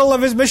the middle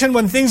of his mission,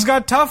 when things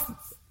got tough,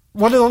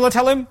 what did Allah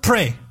tell him?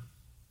 Pray.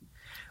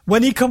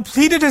 When he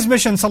completed his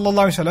mission,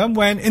 sallallahu alaihi wasallam,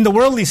 when in the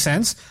worldly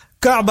sense,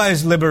 Kaaba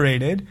is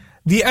liberated,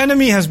 the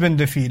enemy has been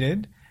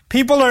defeated,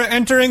 people are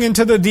entering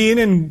into the deen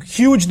in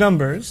huge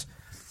numbers.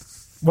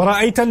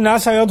 وَرَأَيْتَ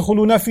النَّاسَ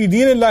يَدْخُلُونَ فِي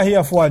دِينِ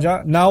اللَّهِ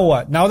أَفْوَاجًا. Now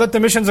what? Now that the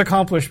mission's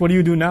accomplished, what do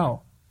you do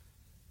now?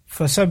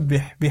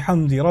 فَسَبِّحْ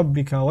بِحَمْدِ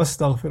رَبِّكَ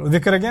وَاسْتَغْفِرُ.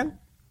 Dhikr again?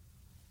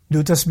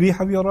 Do tasbih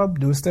of your Rabb,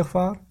 do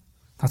istighfar.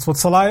 That's what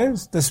salah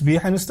is.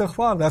 Tasbih and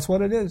istighfar, that's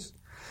what it is.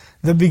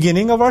 The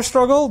beginning of our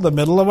struggle, the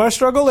middle of our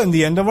struggle, and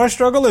the end of our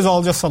struggle is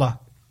all just salah.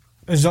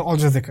 It's all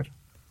just dhikr.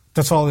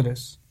 That's all it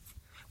is.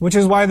 Which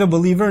is why the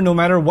believer, no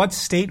matter what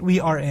state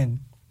we are in,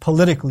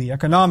 politically,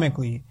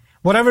 economically,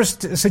 whatever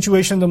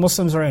situation the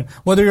Muslims are in,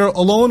 whether you're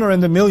alone or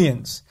in the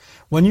millions,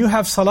 when you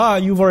have salah,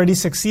 you've already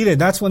succeeded.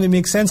 That's when it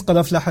makes sense. قَدْ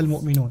أَفْلَحَ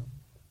الْمُؤْمِنُونَ.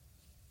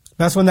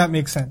 That's when that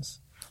makes sense.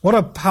 What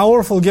a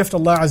powerful gift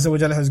Allah Azza wa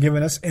Jalla has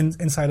given us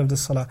inside of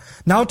this salah.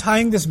 Now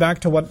tying this back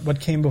to what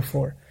came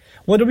before.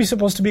 What are we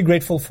supposed to be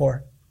grateful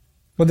for?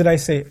 What did I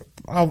say?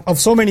 Of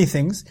so many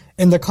things.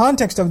 In the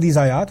context of these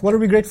ayat, what are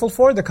we grateful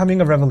for? The coming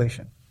of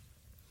revelation.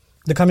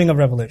 The coming of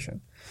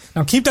revelation.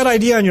 Now keep that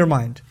idea in your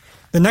mind.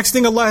 The next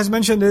thing Allah has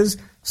mentioned is,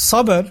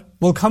 sabr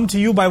will come to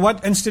you by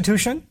what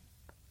institution?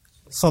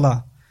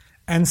 Salah.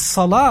 And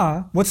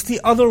salah, what's the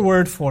other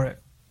word for it?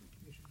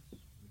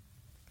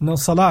 No,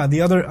 salah,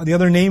 the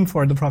other name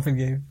for it the Prophet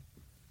gave.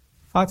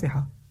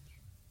 Fatiha.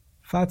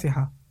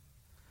 Fatiha.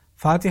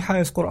 Fatiha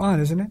is Qur'an,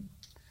 isn't it?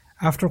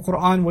 After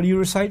Qur'an, what do you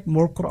recite?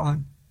 More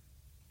Qur'an.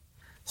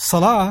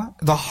 Salah,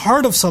 the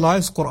heart of salah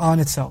is Qur'an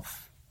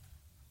itself.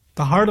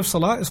 The heart of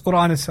salah is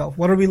Qur'an itself.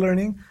 What are we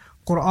learning?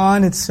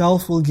 Qur'an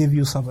itself will give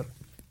you sabr.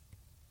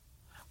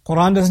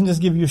 Qur'an doesn't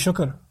just give you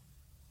shukr.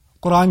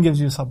 Qur'an gives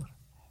you sabr.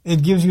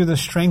 It gives you the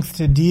strength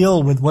to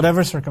deal with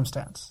whatever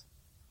circumstance.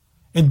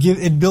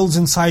 It builds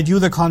inside you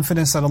the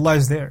confidence that Allah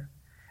is there.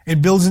 It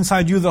builds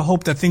inside you the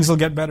hope that things will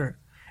get better.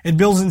 It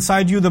builds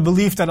inside you the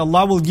belief that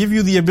Allah will give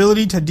you the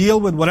ability to deal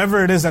with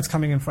whatever it is that's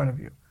coming in front of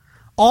you.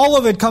 All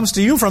of it comes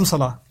to you from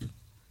salah.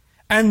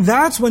 And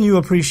that's when you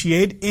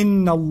appreciate,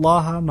 إِنَّ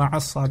اللَّهَ مَعَ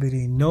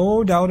الصَّابِرِينَ.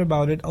 No doubt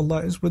about it,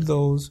 Allah is with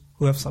those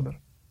who have sabr.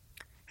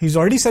 He's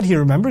already said He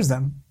remembers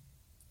them.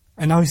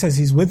 And now He says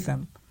He's with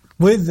them.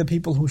 With the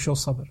people who show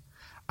sabr.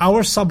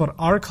 Our sabr,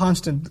 our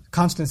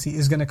constancy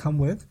is going to come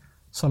with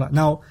salah.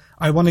 Now,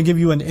 I want to give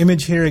you an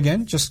image here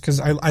again, just because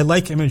I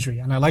like imagery,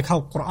 and I like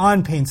how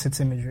Qur'an paints its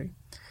imagery.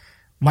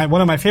 One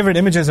of my favorite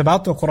images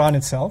about the Qur'an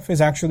itself is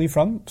actually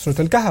from Surat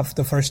Al-Kahf,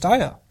 the first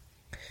ayah.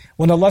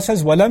 When Allah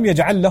says, وَلَمْ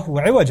يَجْعَلْ لَهُ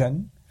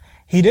عِوَجًا,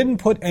 He didn't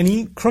put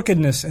any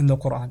crookedness in the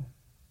Qur'an,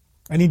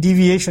 any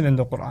deviation in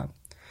the Qur'an.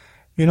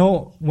 You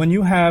know, when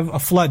you have a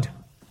flood,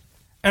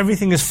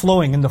 everything is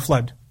flowing in the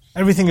flood.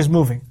 Everything is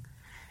moving.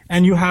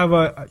 And you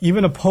have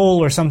even a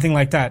pole or something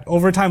like that.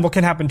 Over time, what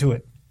can happen to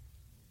it?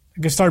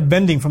 It can start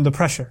bending from the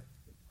pressure,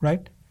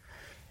 right?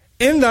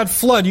 In that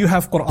flood, you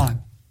have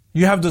Qur'an.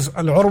 You have this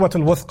al-urwat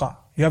al-wuthqa.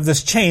 You have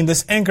this chain,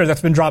 this anchor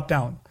that's been dropped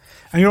down.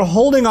 And you're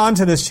holding on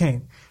to this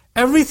chain.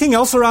 Everything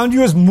else around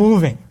you is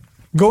moving,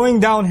 going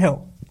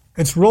downhill.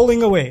 It's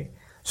rolling away.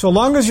 So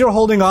long as you're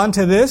holding on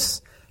to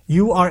this,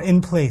 you are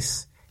in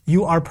place.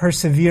 You are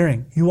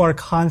persevering. You are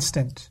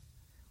constant.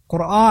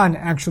 Qur'an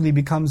actually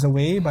becomes a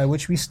way by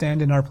which we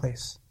stand in our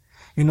place.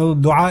 You know,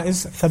 dua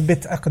is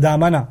thabbit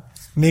aqdamana.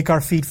 Make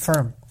our feet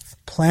firm.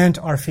 Plant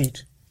our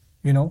feet.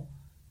 You know,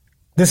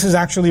 this is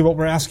actually what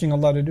we're asking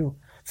Allah to do.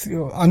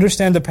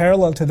 Understand the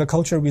parallel to the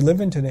culture we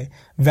live in today.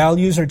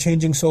 Values are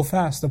changing so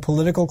fast. The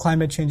political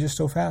climate changes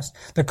so fast.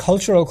 The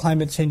cultural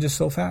climate changes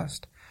so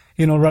fast.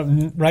 You know,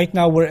 right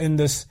now we're in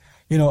this,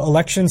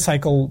 election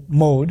cycle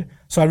mode.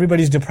 So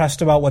everybody's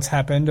depressed about what's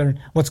happened and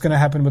what's going to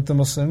happen with the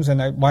Muslims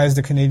and why is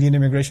the Canadian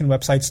immigration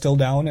website still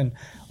down and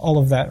all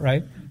of that,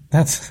 right?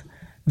 That's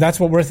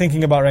what we're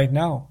thinking about right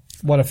now.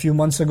 A few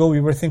months ago we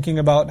were thinking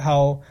about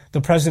how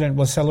the president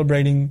was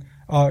celebrating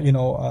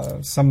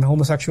some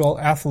homosexual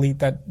athlete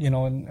that,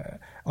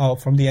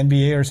 from the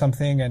NBA or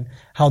something, and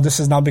how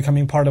this is now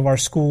becoming part of our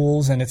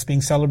schools and it's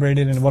being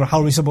celebrated, and how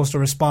are we supposed to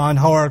respond?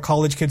 How are our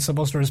college kids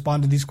supposed to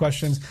respond to these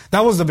questions?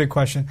 That was the big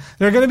question.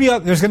 There's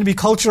going to be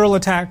cultural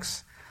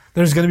attacks.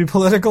 There's going to be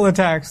political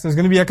attacks. There's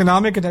going to be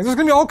economic attacks. There's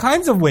going to be all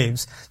kinds of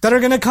waves that are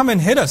going to come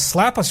and hit us,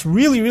 slap us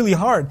really, really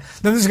hard.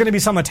 Then there's going to be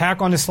some attack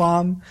on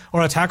Islam,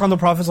 or attack on the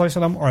Prophet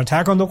ﷺ, or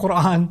attack on the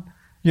Qur'an,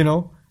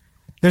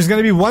 There's going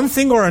to be one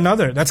thing or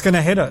another that's going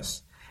to hit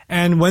us.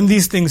 And when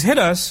these things hit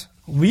us,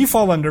 we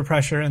fall under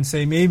pressure and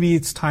say, maybe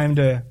it's time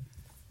to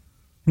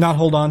not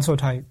hold on so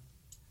tight.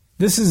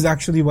 This is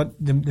actually what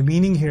the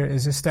meaning here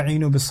is,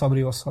 ista'inu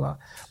bis-sabri was-salah.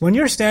 When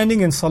you're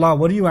standing in salah,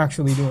 what are you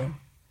actually doing?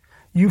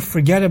 You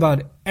forget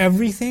about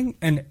everything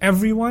and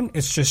everyone.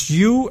 It's just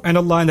you and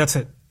Allah, and that's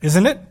it.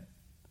 Isn't it?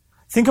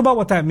 Think about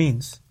what that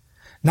means.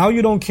 Now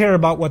you don't care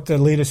about what the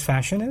latest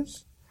fashion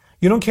is.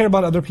 You don't care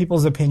about other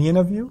people's opinion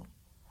of you.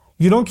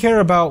 You don't care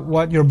about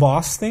what your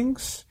boss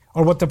thinks,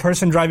 or what the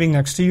person driving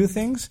next to you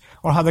thinks,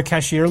 or how the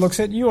cashier looks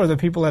at you, or the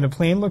people at a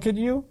plane look at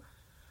you,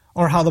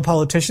 or how the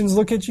politicians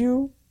look at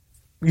you.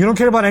 You don't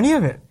care about any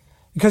of it,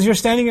 because you're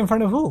standing in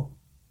front of who?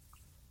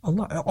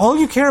 Allah. All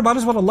you care about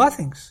is what Allah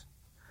thinks.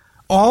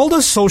 All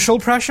the social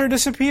pressure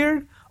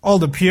disappeared, all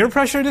the peer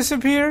pressure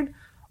disappeared,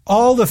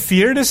 all the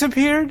fear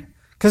disappeared,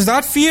 because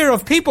that fear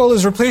of people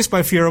is replaced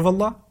by fear of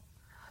Allah.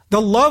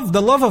 The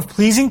love of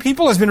pleasing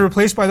people has been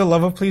replaced by the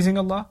love of pleasing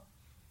Allah.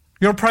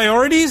 Your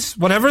priorities,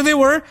 whatever they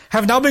were,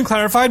 have now been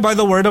clarified by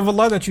the word of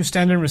Allah that you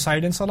stand and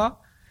recite in salah.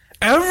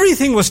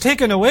 Everything was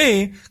taken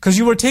away because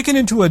you were taken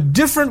into a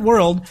different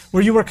world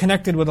where you were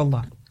connected with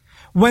Allah.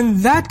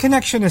 When that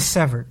connection is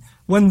severed,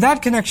 when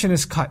that connection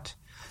is cut,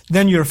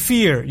 then your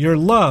fear, your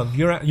love,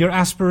 your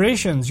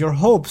aspirations, your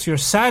hopes, your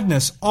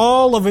sadness,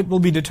 all of it will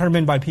be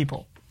determined by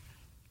people.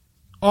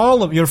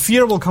 All of your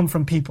fear will come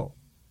from people.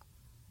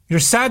 Your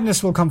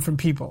sadness will come from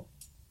people.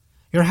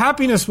 Your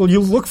happiness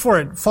you'll look for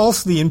it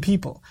falsely in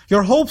people.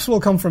 Your hopes will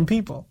come from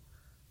people.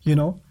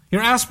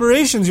 Your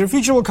aspirations, your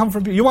future will come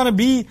from people. You want to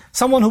be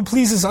someone who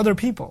pleases other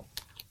people.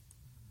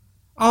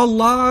 A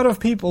lot of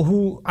people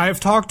who I've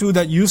talked to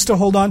that used to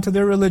hold on to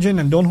their religion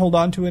and don't hold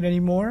on to it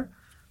anymore,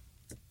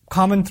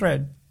 common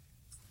thread,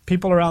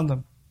 people around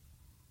them.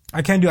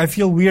 I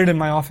feel weird in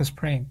my office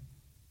praying.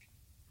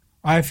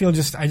 I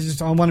just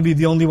don't want to be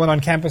the only one on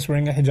campus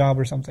wearing a hijab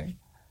or something.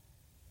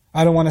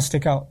 I don't want to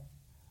stick out.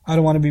 I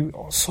don't want to be,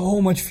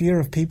 so much fear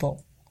of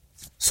people.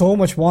 So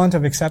much want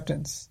of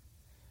acceptance.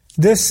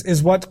 This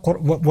is what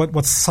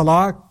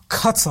salah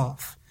cuts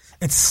off.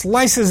 It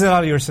slices it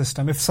out of your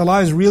system. If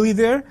salah is really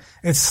there,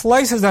 it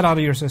slices that out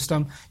of your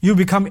system. You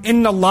become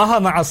inna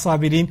Allaha ma'as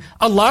sabirin.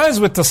 Allah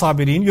is with the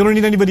sabirin. You don't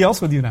need anybody else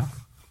with you now.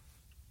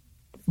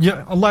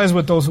 Yeah, Allah is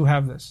with those who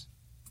have this.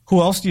 Who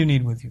else do you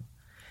need with you?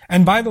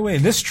 And by the way,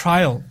 this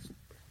trial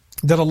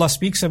that Allah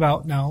speaks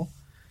about now,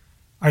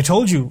 I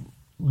told you,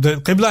 the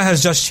Qibla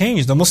has just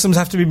changed. The Muslims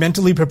have to be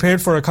mentally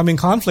prepared for a coming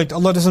conflict.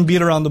 Allah doesn't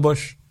beat around the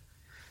bush.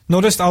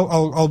 Notice,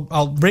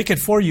 I'll break it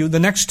for you, the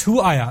next two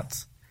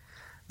ayat.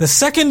 The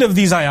second of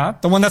these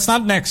ayat, the one that's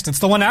not next, it's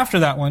the one after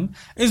that one,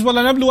 is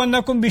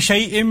وَلَنَبْلُوَنَّكُمْ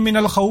بِشَيْءٍ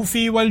مِّنَ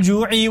الْخَوْفِ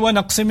وَالْجُوعِ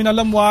وَنَقْصٍ مِّنَ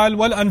الْأَمْوَالِ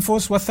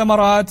وَالْأَنفُسِ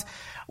وَالثَّمَرَاتِ.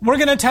 We're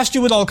going to test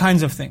you with all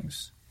kinds of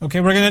things. Okay,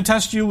 we're going to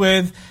test you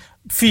with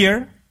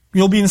fear.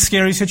 You'll be in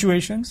scary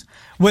situations.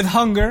 With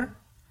hunger.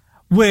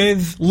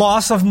 With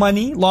loss of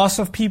money, loss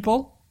of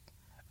people.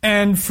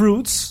 And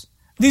fruits.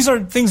 These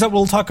are things that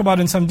we'll talk about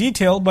in some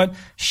detail, but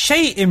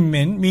shay'im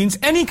min means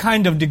any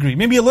kind of degree.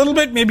 Maybe a little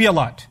bit, maybe a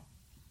lot.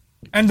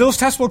 And those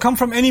tests will come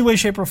from any way,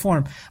 shape, or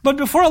form. But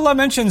before Allah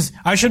mentions,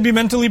 I should be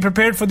mentally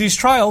prepared for these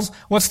trials,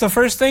 what's the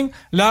first thing?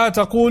 لَا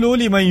تَقُولُوا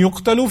لِمَنْ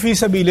يُقْتَلُوا فِي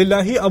سَبِيلِ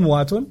اللَّهِ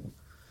أَمْوَاتٌ.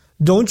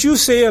 Don't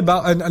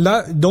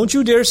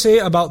you dare say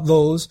about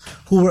those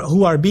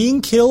who are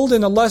being killed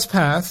in Allah's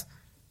path,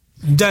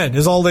 dead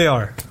is all they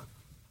are.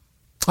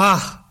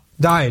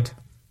 Died.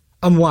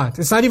 Amwat.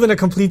 It's not even a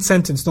complete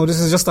sentence. No, this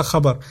is just a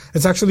khabar.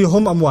 It's actually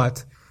hum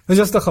amwat. It's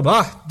just a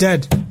khabar.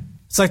 Dead.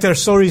 It's like their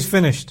story's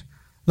finished.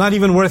 Not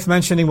even worth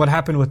mentioning what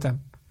happened with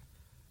them.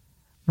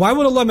 Why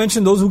would Allah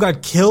mention those who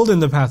got killed in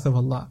the path of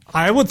Allah?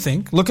 I would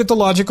think, look at the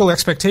logical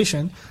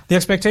expectation. The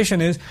expectation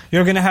is,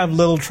 you're going to have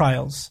little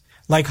trials,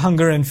 like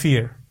hunger and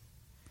fear.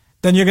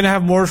 Then you're going to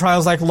have more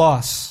trials like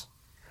loss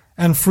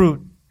and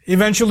fruit.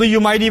 Eventually you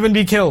might even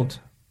be killed.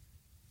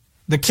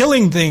 The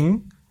killing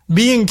thing,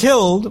 being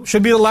killed,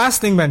 should be the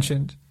last thing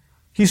mentioned.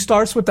 He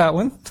starts with that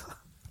one.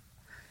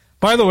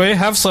 By the way,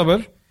 have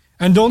sabr,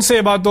 and don't say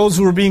about those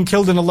who are being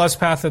killed in Allah's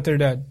path that they're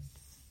dead.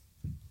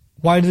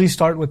 Why did He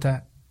start with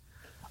that?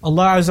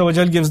 Allah Azza wa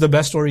Jal gives the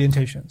best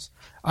orientations.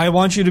 I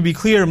want you to be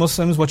clear,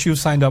 Muslims, what you've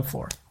signed up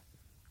for.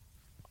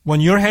 When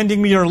you're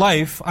handing me your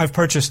life, I've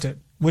purchased it.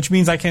 Which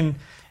means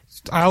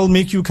I'll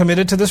make you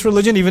committed to this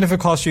religion even if it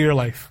costs you your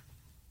life.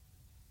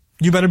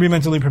 You better be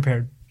mentally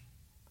prepared.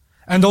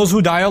 And those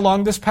who die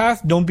along this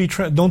path, don't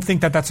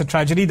think that that's a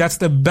tragedy. That's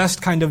the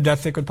best kind of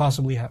death they could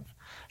possibly have.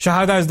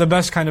 Shahada is the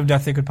best kind of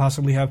death they could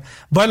possibly have.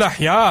 Bal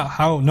ahya,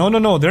 how?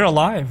 No, they're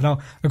alive. Now,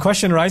 the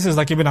question arises,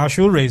 like Ibn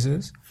Ashur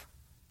raises,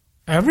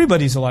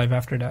 everybody's alive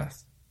after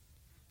death.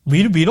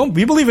 We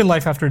believe in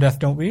life after death,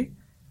 don't we?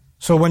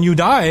 So when you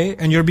die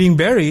and you're being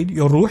buried,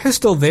 your ruh is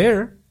still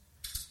there.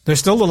 There's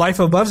still the life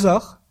of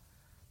barzakh.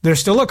 There's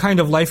still a kind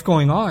of life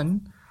going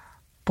on.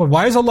 But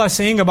why is Allah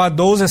saying about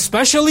those,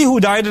 especially who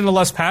died in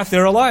Allah's path,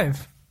 they're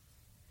alive?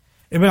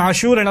 Ibn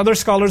Ashur and other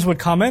scholars would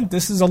comment,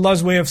 this is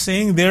Allah's way of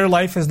saying their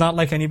life is not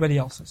like anybody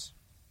else's.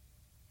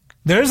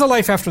 There is a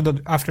life after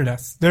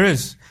death. There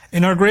is.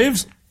 In our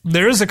graves,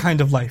 there is a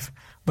kind of life.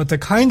 But the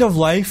kind of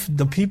life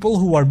the people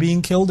who are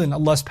being killed in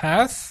Allah's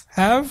path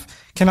have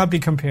cannot be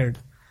compared.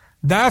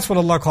 That's what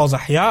Allah calls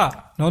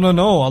ahya. No,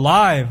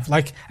 alive.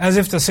 Like as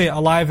if to say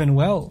alive and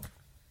well.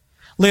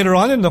 Later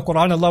on in the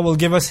Quran, Allah will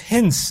give us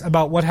hints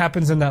about what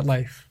happens in that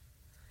life.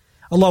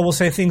 Allah will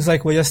say things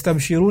like,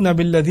 وَيَسْتَبْشِرُونَ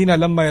بِالَّذِينَ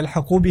لَمَّا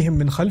يَلْحَقُوا بِهِمْ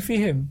مِنْ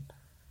خَلْفِهِمْ.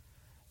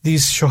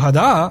 These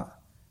shuhada,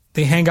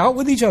 they hang out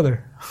with each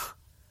other.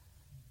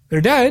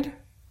 They're dead,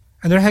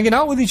 and they're hanging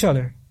out with each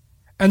other.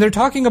 And they're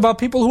talking about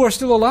people who are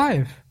still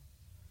alive.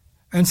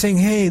 And saying,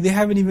 hey,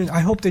 I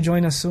hope they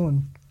join us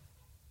soon.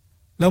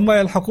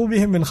 لَمَّا يَلْحَقُوا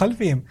بِهِمْ مِنْ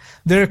خَلْفِهِمْ.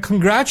 They're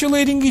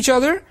congratulating each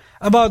other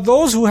about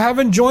those who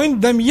haven't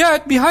joined them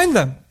yet behind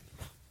them.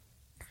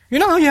 You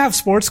know how you have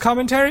sports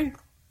commentary?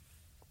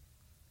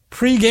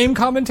 Pre-game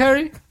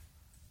commentary?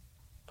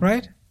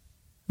 Right?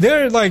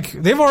 They've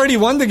already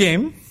won the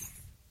game.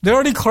 They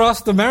already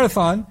crossed the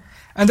marathon.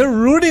 And they're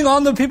rooting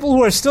on the people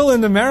who are still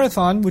in the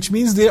marathon, which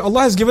means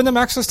Allah has given them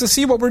access to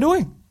see what we're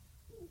doing.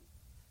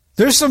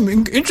 There's some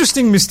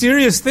interesting,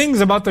 mysterious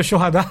things about the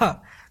shuhada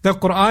that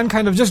Quran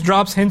kind of just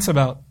drops hints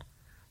about.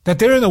 That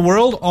they're in a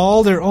world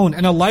all their own,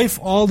 and a life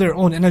all their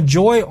own, and a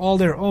joy all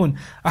their own.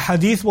 A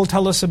hadith will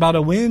tell us about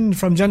a wind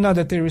from Jannah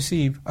that they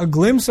receive, a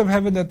glimpse of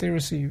heaven that they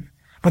receive.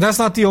 But that's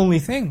not the only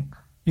thing,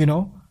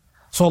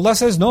 So Allah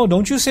says, no,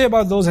 don't you say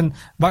about those. And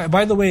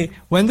by the way,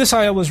 when this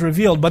ayah was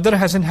revealed, Badr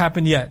hasn't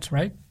happened yet,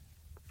 right?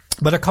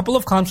 But a couple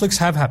of conflicts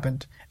have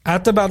happened.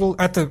 At the battle,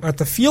 at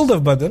the field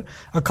of Badr,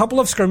 a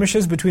couple of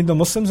skirmishes between the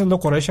Muslims and the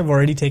Quraysh have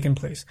already taken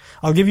place.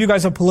 I'll give you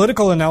guys a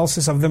political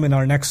analysis of them in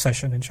our next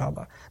session,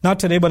 inshallah. Not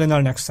today, but in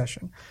our next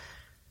session.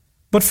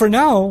 But for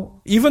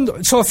now,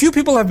 so a few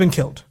people have been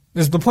killed.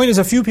 The point is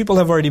a few people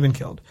have already been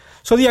killed.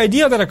 So the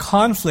idea that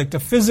a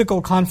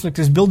physical conflict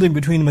is building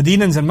between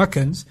Madinans and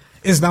Meccans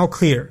is now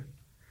clear.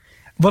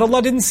 But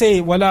Allah didn't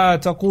say,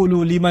 وَلَا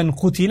تَقُولُوا لِمَنْ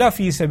قُتِلَ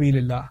فِي سَبِيلِ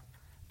اللَّهِ.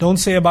 Don't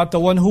say about the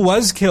one who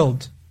was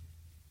killed.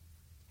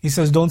 He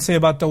says, don't say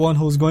about the one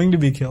who's going to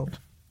be killed.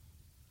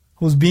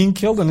 Who's being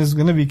killed and is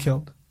going to be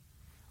killed.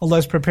 Allah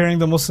is preparing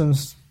the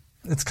Muslims.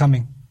 It's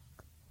coming.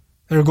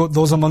 There are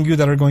those among you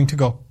that are going to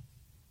go.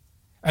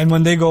 And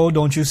when they go,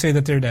 don't you say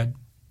that they're dead.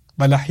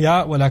 بَلْ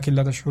أَحْيَاء وَلَكِنْ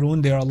لَا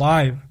تَشْعُرُونَ. They are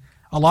alive.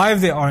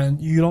 Alive they are,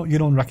 and you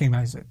don't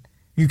recognize it.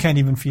 You can't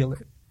even feel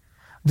it.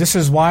 This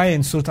is why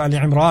in Surat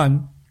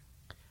Al-Imran,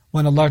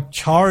 when Allah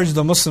charged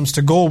the Muslims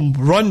to go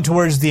run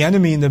towards the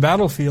enemy in the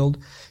battlefield,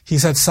 He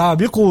said,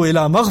 سَابِقُوا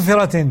إِلَى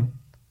مَغْفِرَةٍ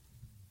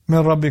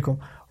مِّن رَبِّكُمْ.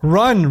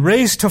 Run,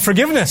 race to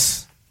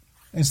forgiveness.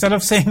 Instead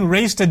of saying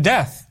race to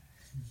death.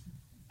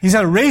 He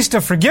said race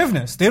to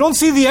forgiveness. They don't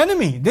see the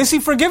enemy. They see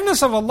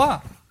forgiveness of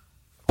Allah.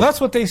 That's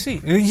what they see.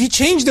 He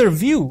changed their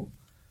view.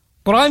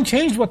 Quran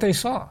changed what they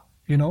saw,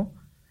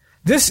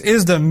 This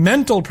is the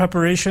mental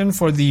preparation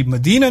for the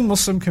Medinan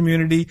Muslim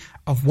community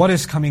of what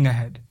is coming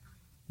ahead.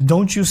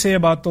 Don't you say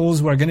about those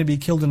who are going to be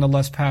killed in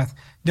Allah's path,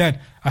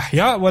 dead.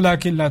 أَحْيَاء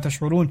وَلَكِنْ لَا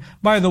تَشْعُرُونَ.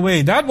 By the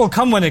way, that will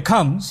come when it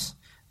comes,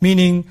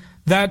 meaning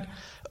that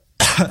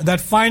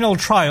that final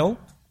trial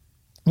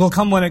will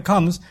come when it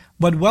comes,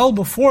 but well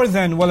before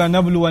then,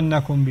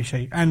 وَلَنَبْلُوَنَّكُمْ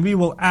بِشَيْءٍ. And we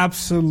will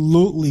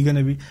absolutely going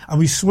to be, and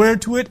we swear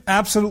to it,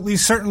 absolutely,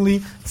 certainly,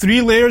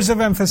 3 layers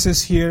of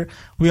emphasis here,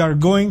 we are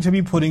going to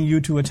be putting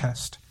you to a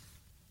test.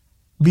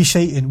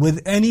 بِشَيْءٍ,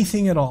 with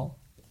anything at all.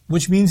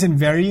 Which means in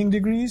varying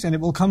degrees, and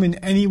it will come in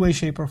any way,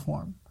 shape, or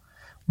form.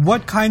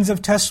 What kinds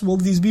of tests will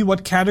these be?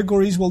 What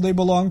categories will they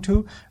belong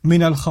to?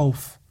 Min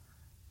al-khawf.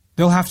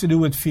 They'll have to do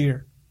with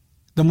fear.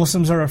 The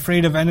Muslims are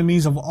afraid of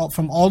enemies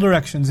from all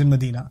directions in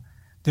Medina.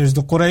 There's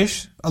the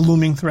Quraysh, a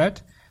looming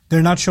threat.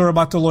 They're not sure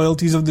about the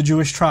loyalties of the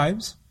Jewish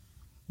tribes.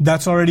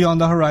 That's already on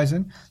the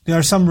horizon. There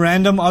are some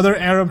random other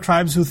Arab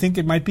tribes who think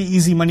it might be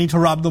easy money to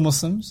rob the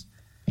Muslims.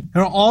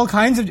 There are all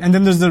kinds of, and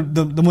then there's the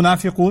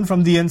munafiqun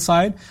from the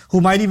inside, who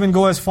might even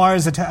go as far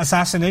as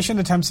assassination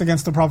attempts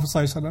against the Prophet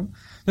ﷺ.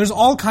 There's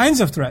all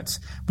kinds of threats.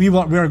 We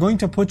are going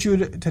to put you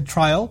to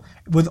trial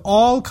with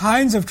all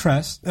kinds of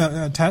tests,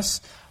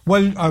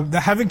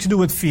 having to do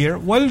with fear,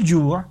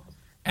 wal-ju',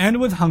 and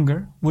with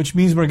hunger, which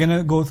means we're going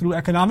to go through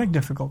economic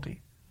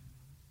difficulty.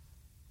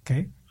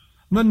 Okay?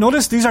 But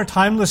notice these are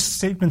timeless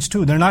statements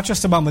too. They're not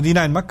just about Medina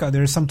and Mecca.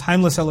 There are some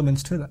timeless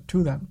elements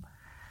to them.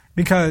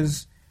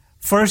 Because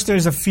first,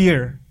 there's a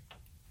fear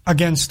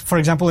against, for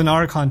example, in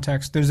our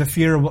context, there's a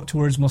fear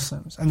towards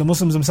Muslims. And the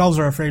Muslims themselves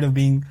are afraid of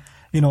being,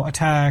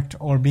 attacked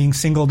or being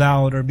singled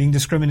out or being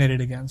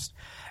discriminated against.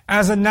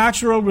 As a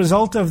natural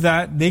result of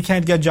that, they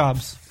can't get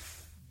jobs.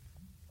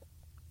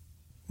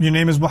 Your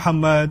name is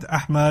Muhammad,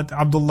 Ahmad,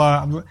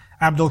 Abdullah,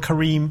 Abdul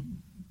Kareem.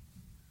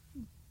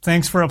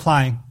 Thanks for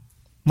applying,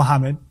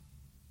 Muhammad.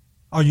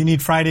 Oh, you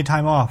need Friday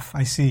time off,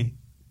 I see.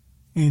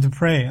 You need to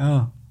pray,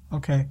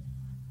 okay.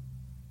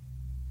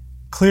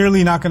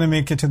 Clearly not going to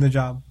make it to the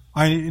job.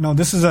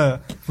 This is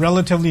a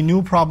relatively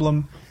new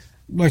problem.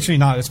 Actually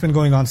not, it's been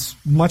going on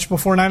much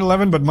before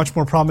 9/11, but much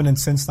more prominent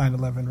since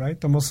 9/11, right?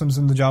 The Muslims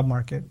in the job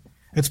market.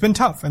 It's been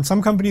tough, and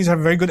some companies have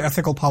very good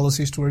ethical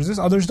policies towards this,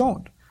 others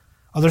don't.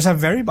 Others have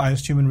very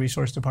biased human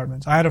resource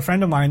departments. I had a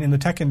friend of mine in the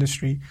tech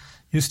industry,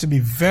 used to be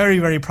very,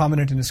 very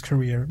prominent in his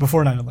career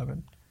before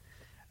 9/11.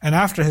 And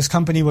after, his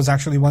company was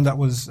actually one that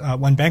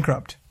went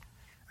bankrupt.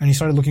 And he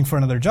started looking for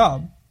another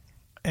job.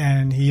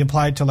 And he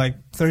applied to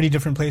 30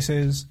 different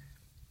places,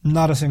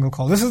 not a single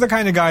call. This is the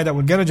kind of guy that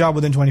would get a job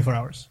within 24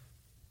 hours.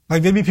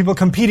 There'd be people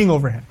competing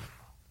over him.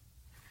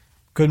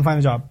 Couldn't find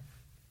a job.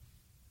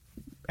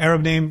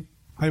 Arab name,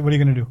 what are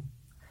you going to do?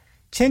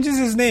 Changes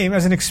his name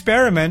as an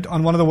experiment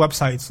on one of the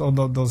websites, or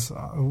those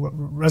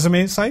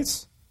resume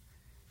sites.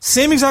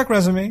 Same exact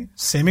resume,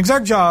 same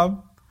exact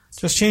job,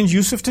 just change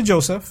Yusuf to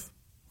Joseph.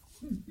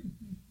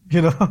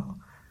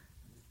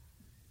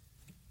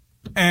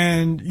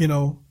 And,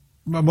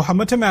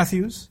 Muhammad to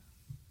Matthews.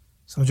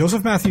 So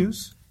Joseph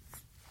Matthews,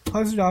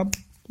 how's his job?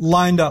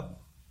 Lined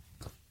up.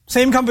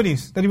 Same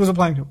companies that he was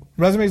applying to.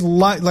 Resumes,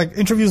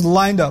 interviews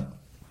lined up.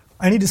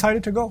 And he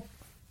decided to go.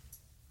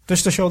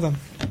 Just to show them.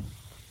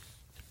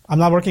 I'm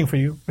not working for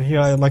you, but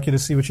here I'd like you to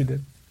see what you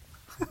did.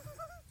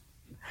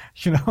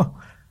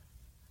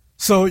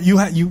 So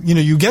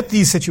you get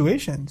these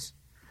situations.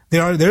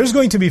 There's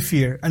going to be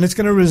fear, and it's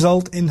going to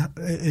result in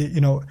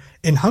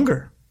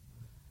hunger.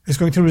 It's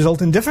going to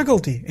result in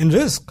difficulty, in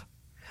rizq.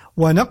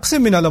 وَنَقْسٍ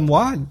مِّنَ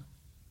الْأَمْوَالِ.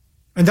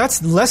 And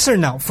that's lesser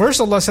now.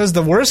 First Allah says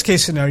the worst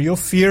case scenario,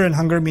 fear and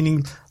hunger,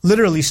 meaning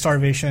literally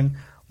starvation,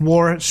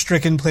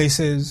 war-stricken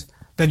places,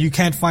 that you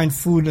can't find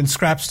food and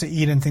scraps to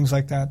eat and things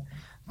like that.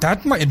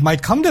 It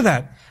might come to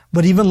that.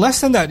 But even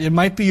less than that, it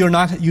might be you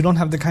don't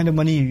have the kind of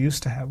money you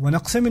used to have.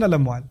 وَنَقْسٍ مِنَ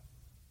الْأَمْوَالِ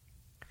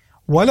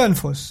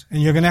وَالْأَنفُسِ.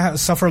 And you're going to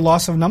suffer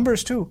loss of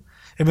numbers too.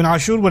 Ibn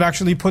Ashur would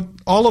actually put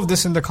all of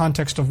this in the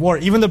context of war.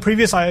 Even the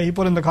previous ayah he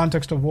put in the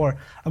context of war,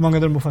 among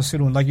other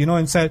mufassirun. Like,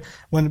 and said,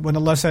 when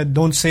Allah said,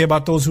 don't say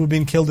about those who have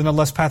been killed in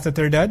Allah's path that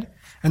they're dead.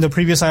 And the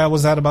previous ayah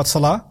was that about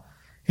salah.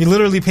 He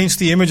literally paints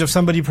the image of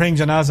somebody praying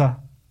janazah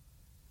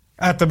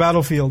at the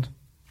battlefield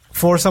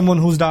for someone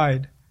who's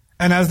died.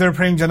 And as they're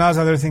praying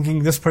janazah, they're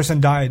thinking, this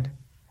person died.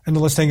 And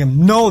Allah's telling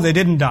them, no, they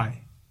didn't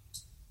die.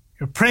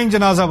 You're praying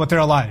janazah, but they're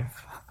alive.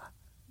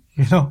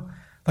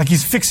 Like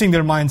He's fixing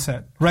their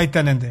mindset right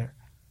then and there.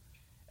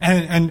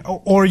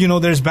 Or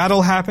there's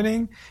battle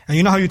happening, and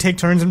you know how you take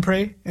turns and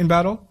pray in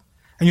battle?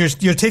 And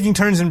you're taking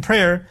turns in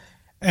prayer,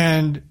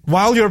 and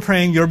while you're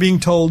praying, you're being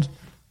told,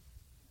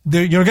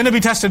 you're going to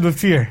be tested with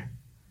fear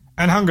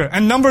and hunger,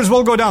 and numbers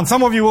will go down.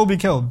 Some of you will be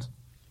killed.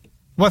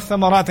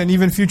 وَالثَّمَرَاتِ, and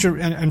even future,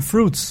 and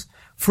fruits.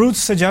 Fruits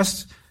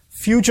suggest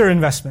future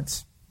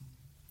investments.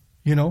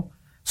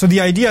 So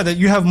the idea that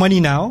you have money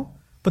now,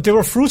 but there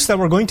were fruits that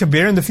were going to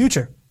bear in the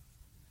future.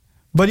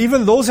 But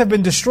even those have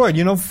been destroyed.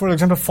 For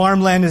example,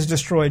 farmland is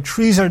destroyed,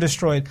 trees are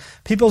destroyed,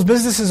 people's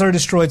businesses are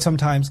destroyed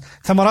sometimes.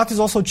 Thamarat is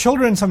also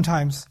children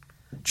sometimes.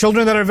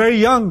 Children that are very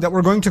young, that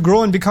were going to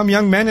grow and become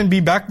young men and be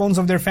backbones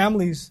of their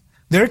families.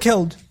 They're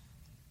killed,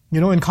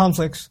 in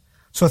conflicts.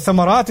 So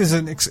thamarat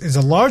is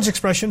a large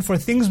expression for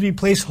things we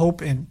place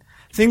hope in.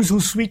 Things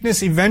whose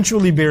sweetness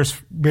eventually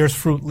bears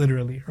fruit,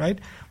 literally, right?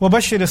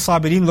 وَبَشِّرِ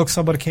الصَّابِرِينَ, look,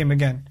 sabr came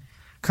again.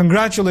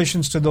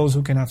 Congratulations to those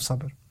who can have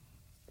sabr.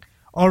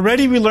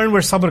 Already we learn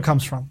where sabr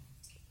comes from.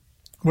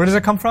 Where does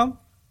it come from?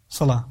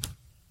 Salah.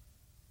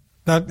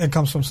 It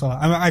comes from salah.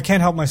 I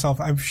can't help myself.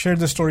 I've shared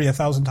this story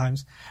 1,000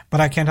 times, but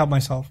I can't help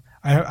myself.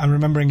 I'm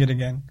remembering it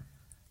again.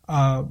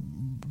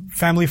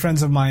 Family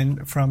friends of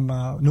mine from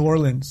New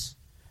Orleans,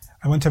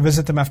 I went to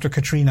visit them after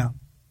Katrina,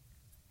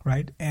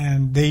 right?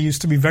 And they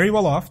used to be very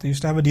well off. They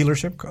used to have a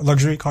dealership, a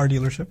luxury car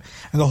dealership,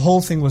 and the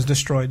whole thing was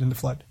destroyed in the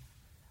flood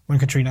when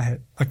Katrina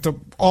hit.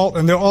 All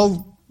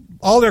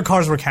their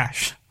cars were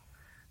cash.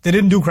 They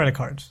didn't do credit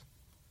cards.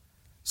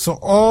 So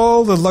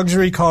all the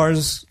luxury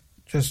cars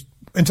just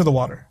into the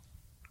water.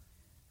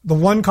 The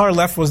one car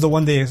left was the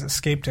one they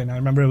escaped in. I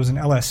remember it was an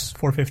LS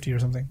 450 or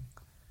something.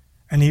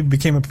 And he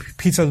became a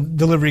pizza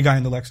delivery guy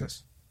in the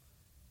Lexus.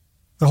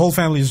 The whole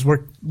family just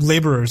worked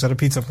laborers at a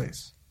pizza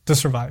place to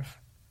survive.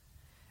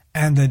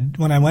 And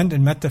when I went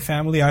and met the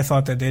family, I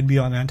thought that they'd be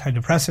on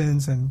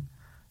antidepressants and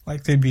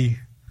like they'd be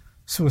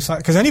suicide.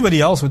 Because anybody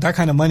else with that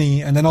kind of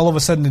money, and then all of a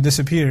sudden it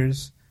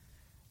disappears,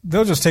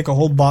 they'll just take a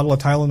whole bottle of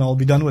Tylenol and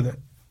be done with it.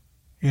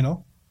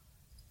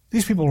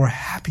 These people were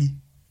happy.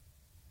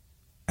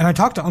 And I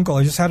talked to Uncle,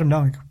 I just had him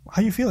down, like,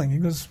 how are you feeling? He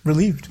goes,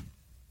 relieved.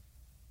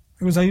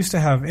 He goes, I used to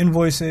have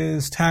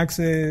invoices,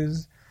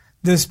 taxes,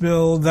 this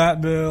bill,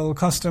 that bill,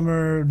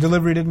 customer,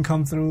 delivery didn't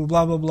come through,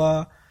 blah, blah,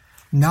 blah.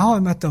 Now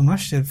I'm at the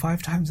masjid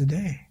 5 times a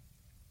day.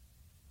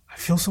 I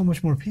feel so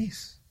much more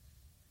peace.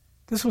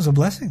 This was a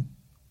blessing.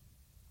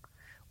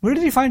 Where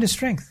did he find his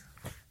strength?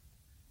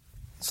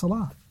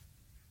 Salah.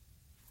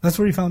 That's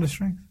where he found his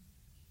strength.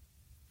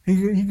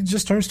 He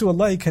just turns to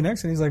Allah, he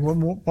connects, and he's like,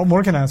 what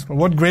more can I ask for?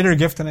 What greater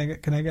gift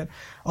can I get?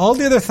 All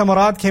the other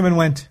thamarat came and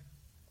went.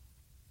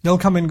 They'll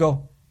come and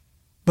go.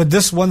 But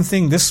this one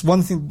thing, this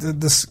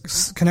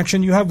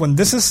connection you have, when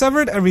this is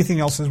severed, everything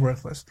else is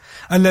worthless.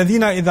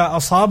 الَّذِينَ إِذَا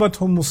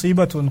أَصَابَتْهُمْ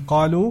مُصِيبَةٌ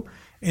قَالُوا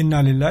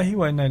إِنَّا لِلَّهِ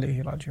وَإِنَّا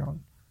إِلَيْهِ رَاجِعُونَ.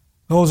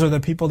 Those are the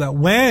people that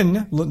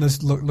when,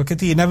 look at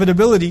the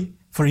inevitability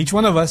for each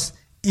one of us,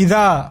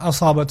 إِذَا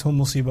أَصَابَتْهُمْ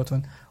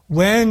مُصِيبَةٌ,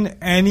 when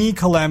any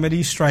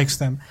calamity strikes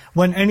them,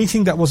 when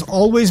anything that was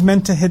always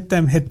meant to hit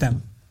them, hit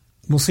them.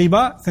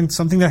 Musibah, think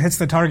something that hits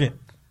the target.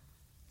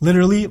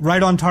 Literally,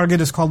 right on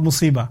target is called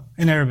musibah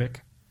in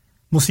Arabic.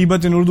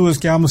 Musibat in Urdu is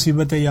kya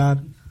musibat hai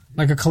yaar,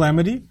 like a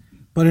calamity.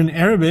 But in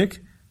Arabic,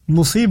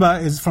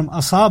 musibah is from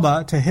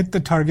asaba, to hit the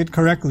target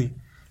correctly.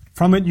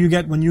 From it you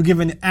get, when you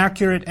give an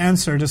accurate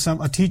answer to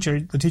a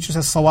teacher, the teacher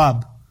says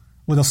sawab,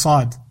 with a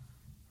sad.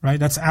 Right?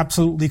 That's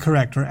absolutely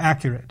correct, or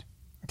accurate.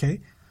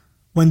 Okay?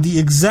 When the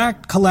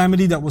exact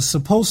calamity that was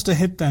supposed to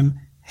hit them,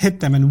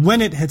 and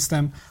when it hits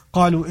them,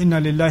 قَالُوا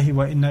إِنَّا لِلَّهِ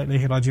وَإِنَّا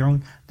إِلَيْهِ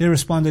رَاجِعُونَ, they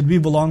responded, we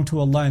belong to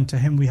Allah and to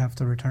Him we have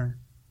to return.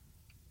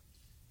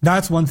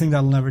 That's one thing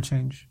that will never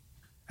change.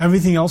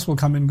 Everything else will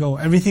come and go.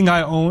 Everything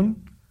I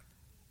own,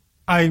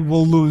 I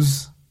will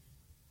lose.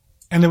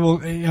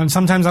 And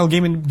sometimes I'll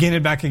gain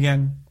it back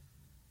again.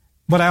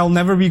 But I'll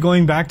never be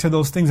going back to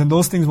those things, and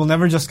those things will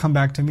never just come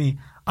back to me.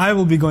 I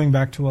will be going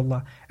back to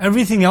Allah.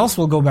 Everything else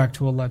will go back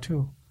to Allah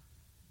too.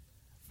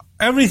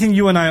 Everything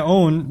you and I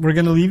own, we're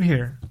going to leave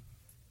here.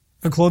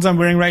 The clothes I'm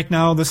wearing right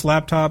now, this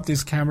laptop,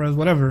 these cameras,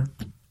 whatever.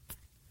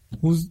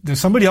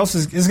 It's going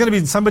to be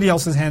in somebody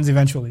else's hands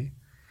eventually.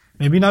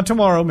 Maybe not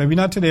tomorrow, maybe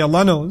not today,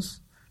 Allah knows.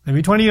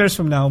 Maybe 20 years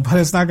from now, but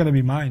it's not going to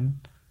be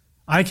mine.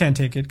 I can't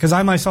take it, because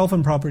I myself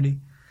am property.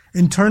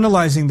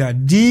 Internalizing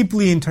that,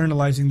 deeply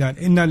internalizing that,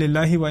 inna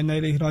lillahi wa inna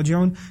ilayhi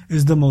raji'un,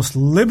 is the most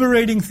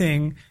liberating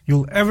thing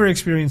you'll ever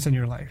experience in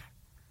your life.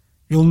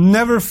 You'll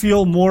never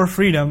feel more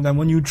freedom than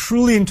when you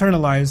truly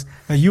internalize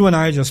that you and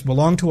I just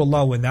belong to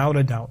Allah without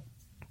a doubt.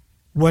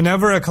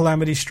 Whenever a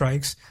calamity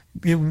strikes,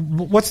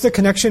 what's the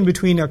connection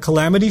between a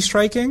calamity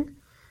striking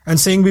and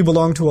saying we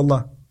belong to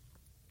Allah?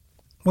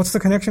 What's the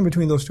connection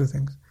between those two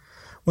things?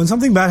 When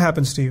something bad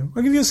happens to you,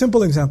 I'll give you a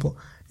simple example.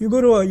 You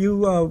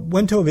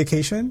went to a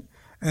vacation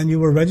and you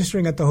were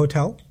registering at the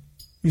hotel.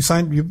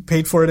 You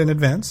paid for it in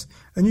advance,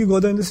 and you go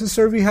there and this is,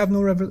 sir, we have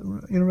no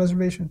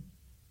reservation.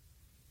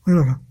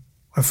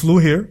 I flew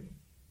here.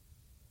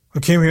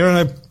 I came here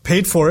and I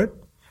paid for it.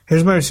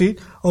 Here's my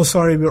receipt. Oh,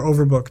 sorry, we're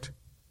overbooked.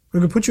 We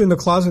could put you in the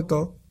closet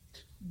though.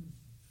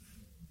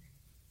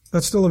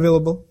 That's still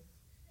available.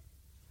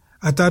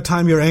 At that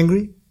time, you're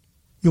angry.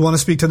 You want to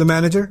speak to the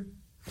manager.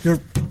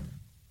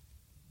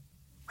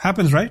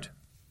 Happens, right?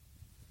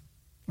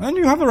 And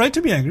you have a right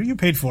to be angry. You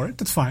paid for it.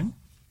 That's fine.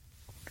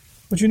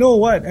 But you know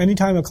what?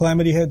 Anytime a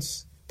calamity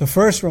hits, the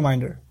first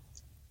reminder,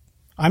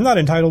 I'm not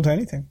entitled to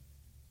anything.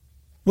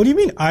 What do you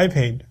mean I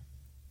paid?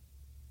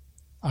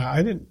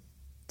 I didn't.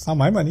 It's not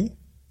my money.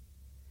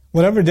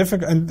 Whatever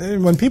difficult,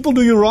 and when people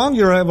do you wrong,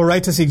 you have a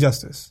right to seek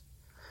justice.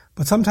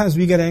 But sometimes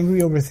we get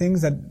angry over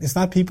things that it's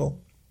not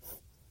people.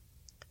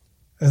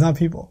 It's not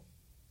people.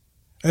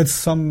 It's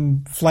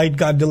some flight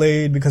got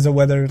delayed because of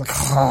weather. Like,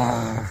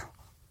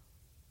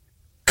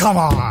 come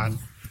on.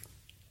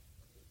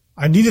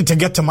 I needed to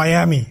get to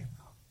Miami.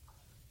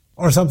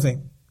 Or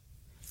something.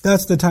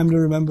 That's the time to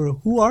remember,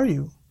 who are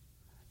you?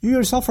 You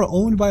yourself are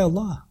owned by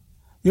Allah.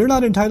 You're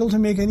not entitled to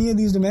make any of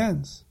these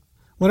demands.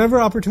 Whatever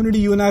opportunity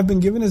you and I have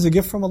been given is a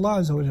gift from Allah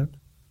Azza wa Jal.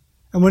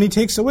 And when He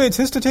takes away, it's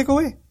His to take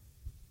away.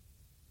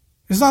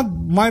 It's not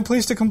my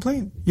place to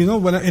complain. You know,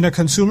 when in a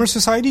consumer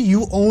society,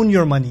 you own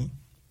your money.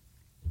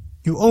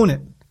 You own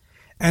it.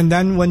 And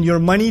then when your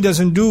money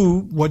doesn't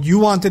do what you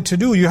want it to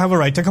do, you have a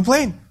right to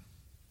complain.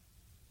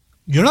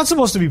 You're not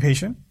supposed to be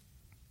patient.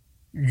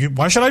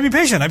 Why should I be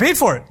patient? I paid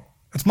for it.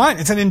 It's mine.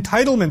 It's an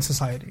entitlement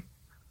society.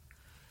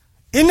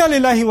 Inna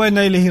lillahi wa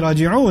inna ilayhi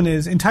raji'un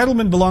is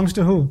entitlement belongs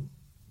to who?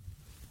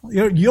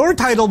 Your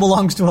title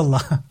belongs to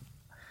Allah.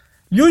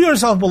 You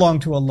yourself belong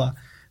to Allah.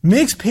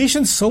 Makes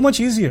patience so much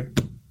easier.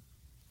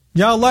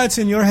 Ya Allah, it's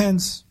in your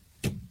hands.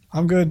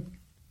 I'm good.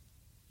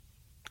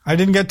 I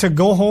didn't get to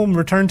go home,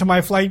 return to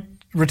my flight,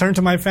 return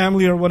to my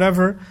family or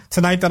whatever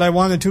tonight that I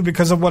wanted to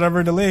because of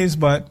whatever delays,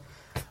 but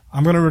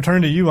I'm going to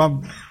return to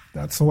you.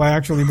 That's who I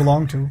actually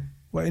belong to.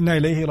 وَإِنَّا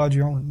إِلَيْهِ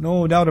رَاجِعُونَ.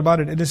 No doubt about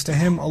it. It is to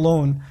Him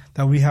alone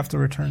that we have to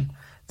return.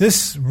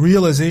 This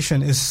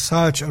realization is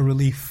such a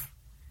relief.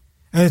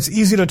 And it's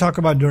easy to talk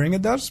about during a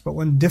dars, but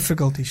when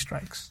difficulty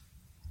strikes,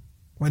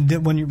 when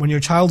your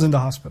child's in the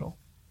hospital,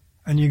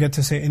 and you get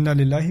to say, إِنَّا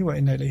لِلَّهِ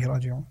وَإِنَّا إِلَيْهِ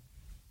رَاجِعُونَ.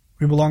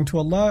 We belong to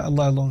Allah,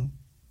 Allah alone.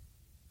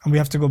 And we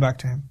have to go back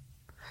to Him.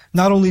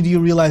 Not only do you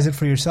realize it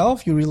for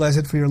yourself, you realize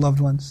it for your loved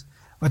ones.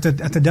 At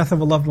the death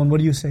of a loved one, what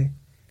do you say?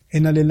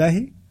 إِنَّا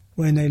لِلَّهِ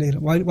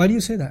Why do you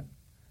say that?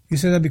 You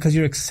say that because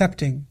you're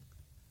accepting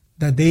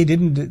that they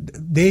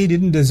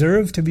didn't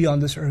deserve to be on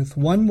this earth.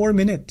 One more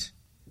minute,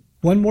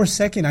 one more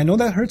second. I know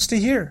that hurts to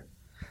hear.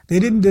 They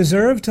didn't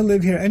deserve to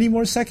live here any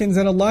more seconds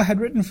than Allah had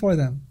written for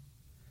them.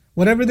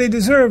 Whatever they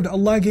deserved,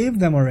 Allah gave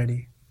them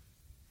already.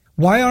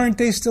 Why aren't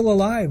they still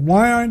alive?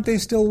 Why aren't they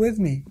still with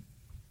me?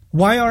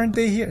 Why aren't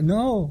they here?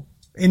 No.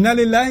 Inna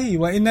lillahi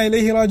wa inna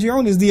ilayhi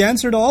raji'un is the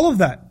answer to all of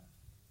that.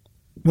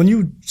 When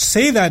you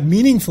say that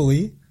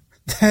meaningfully,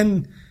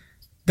 then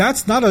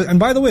that's not and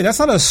by the way, that's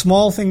not a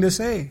small thing to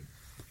say.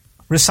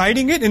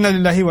 Reciting it, inna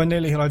lillahi wa inna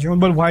ilayhi raji'un,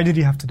 but why did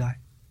he have to die?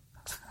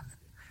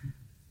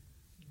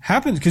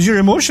 Happens, because you're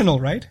emotional,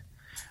 right?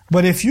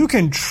 But if you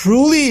can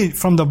truly,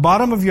 from the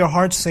bottom of your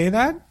heart say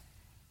that,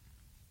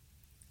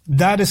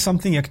 that is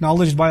something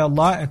acknowledged by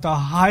Allah at the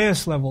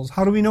highest levels.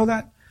 How do we know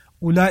that?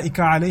 أُولَٰئِكَ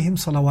عَلَيْهِمْ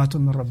صَلَوَاتٌ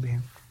مِّن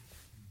رَبِّهِمْ.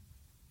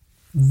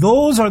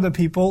 Those are the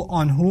people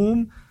on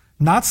whom,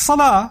 not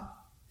salah,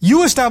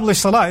 you establish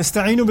salah,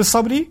 استعينوا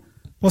بالصبر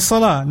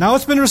والصلاة. Now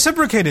it's been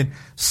reciprocated.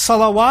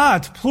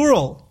 Salawat,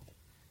 plural.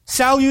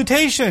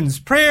 Salutations,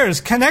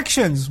 prayers,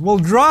 connections will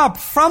drop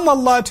from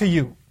Allah to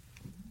you.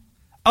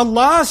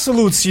 Allah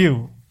salutes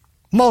you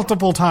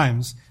multiple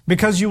times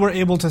because you were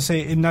able to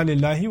say, Inna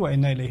lillahi wa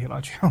inna ilayhi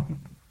raji'un.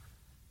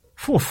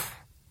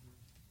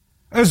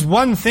 There's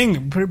one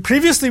thing.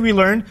 Previously we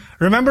learned,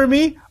 remember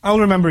me, I'll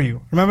remember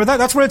you. Remember that?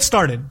 That's where it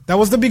started. That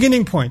was the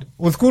beginning point.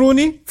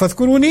 Udhkuruni,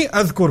 fadhkuruni,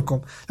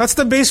 adhkurkum. That's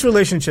the base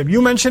relationship.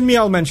 You mention me,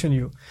 I'll mention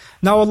you.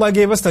 Now Allah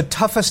gave us the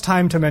toughest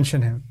time to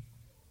mention Him.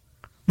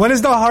 When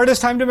is the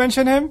hardest time to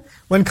mention Him?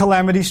 When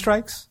calamity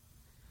strikes.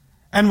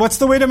 And what's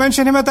the way to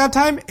mention Him at that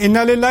time?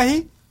 Inna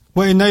lillahi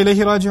wa inna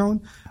ilayhi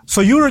raji'un. So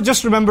you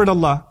just remembered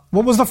Allah.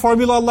 What was the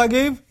formula Allah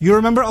gave? You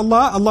remember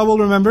Allah, Allah will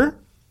remember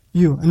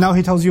you. And now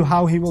He tells you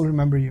how He will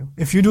remember you.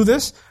 If you do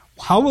this,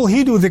 how will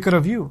He do dhikr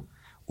of you?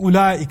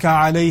 أُولَٰئِكَ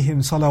عَلَيْهِمْ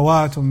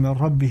صَلَوَاتٌ مِّن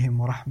رَبِّهِمْ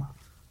وَرَحْمَةٌ.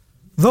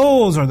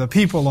 Those are the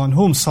people on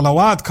whom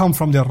salawat come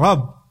from their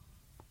Rabb.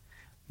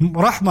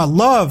 Rahmah,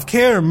 love,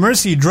 care,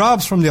 mercy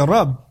drops from their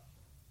Rabb.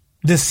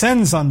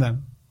 Descends on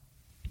them.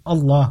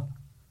 Allah.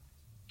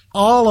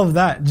 All of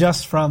that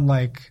just from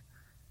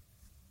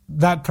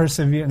that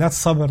perseverance,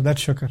 that's sabr,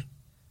 that's shukr.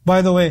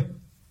 By the way,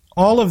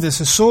 all of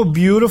this is so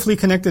beautifully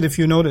connected if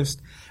you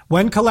noticed.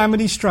 When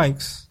calamity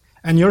strikes,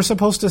 and you're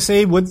supposed to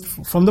say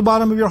from the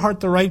bottom of your heart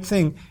the right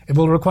thing, it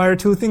will require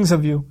two things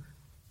of you.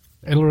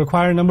 It will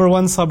require number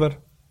one, sabr.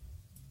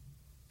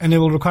 And it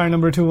will require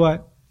number two,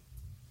 what?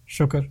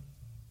 Shukr.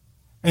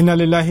 Inna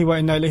lillahi wa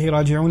inna ilayhi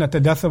raji'un. At the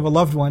death of a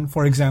loved one,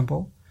 for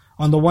example,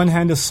 on the one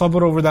hand is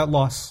sabr over that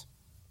loss.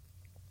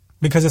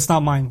 Because it's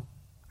not mine.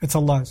 It's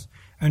Allah's.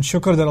 And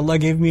shukr that Allah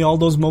gave me all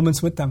those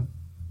moments with them.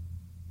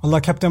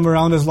 Allah kept them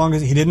around as long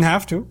as He didn't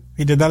have to.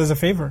 He did that as a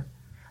favor.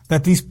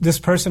 That this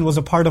person was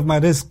a part of my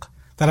rizq.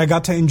 That I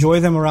got to enjoy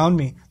them around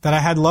me. That I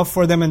had love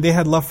for them and they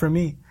had love for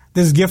me.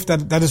 This gift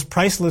that is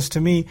priceless to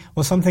me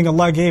was something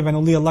Allah gave and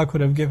only Allah could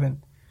have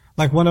given.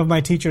 Like one of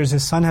my teachers,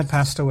 his son had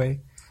passed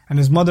away. And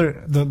his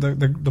mother,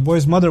 the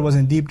boy's mother was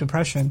in deep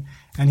depression.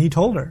 And he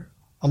told her,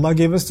 Allah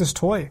gave us this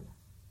toy.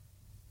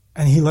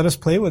 And He let us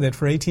play with it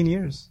for 18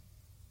 years.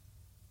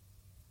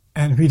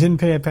 And we didn't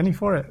pay a penny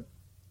for it.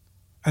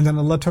 And then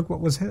Allah took what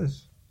was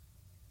His.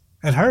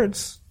 It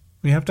hurts.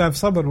 We have to have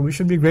sabr. We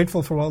should be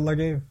grateful for what Allah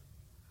gave.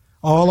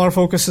 All our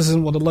focus is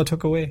on what Allah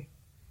took away.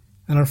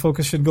 And our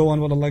focus should go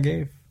on what Allah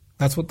gave.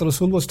 That's what the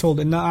Rasul was told.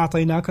 Inna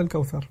a'tainaka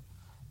al-kawthar.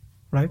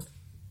 Right?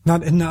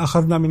 Not inna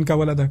akhadna minka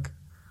waladak.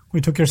 We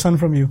took your son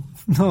from you.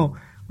 No,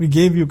 we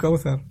gave you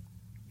kawthar.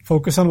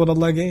 Focus on what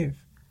Allah gave.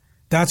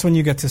 That's when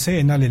you get to say,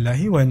 Inna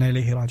lillahi wa inna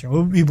ilayhi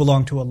raji'un. We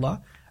belong to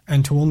Allah,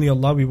 and to only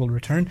Allah we will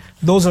return.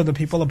 Those are the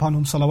people upon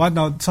whom salawat.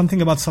 Now, something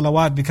about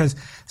salawat, because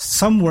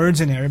some words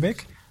in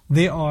Arabic,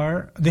 they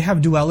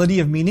have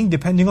duality of meaning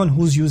depending on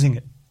who's using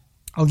it.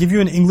 I'll give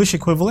you an English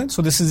equivalent,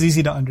 so this is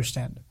easy to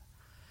understand.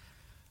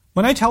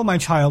 When I tell my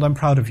child, I'm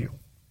proud of you.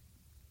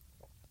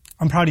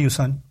 I'm proud of you,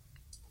 son.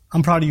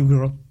 I'm proud of you,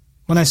 girl.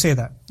 When I say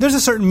that, there's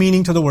a certain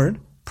meaning to the word,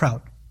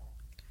 proud.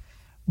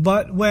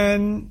 But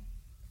when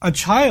a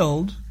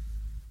child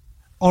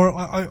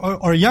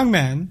or a young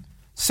man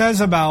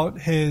says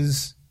about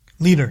his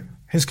leader,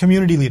 his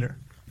community leader,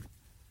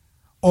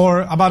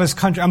 or about his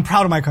country, I'm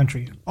proud of my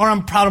country, or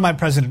I'm proud of my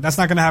president. That's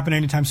not going to happen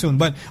anytime soon.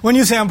 But when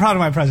you say, I'm proud of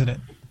my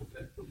president,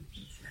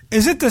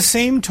 is it the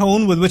same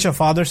tone with which a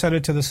father said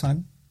it to the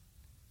son?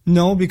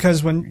 No,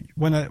 because when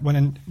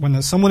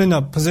someone in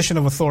a position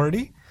of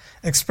authority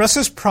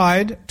expresses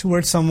pride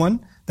towards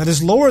someone that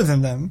is lower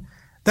than them,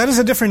 that is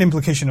a different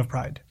implication of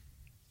pride.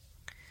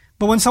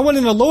 But when someone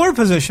in a lower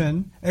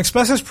position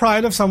expresses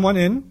pride of someone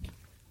in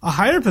a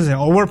higher position,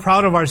 or we're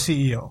proud of our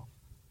CEO,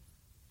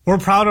 we're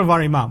proud of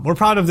our imam, we're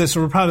proud of this,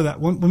 or we're proud of that.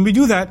 When we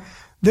do that,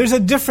 there's a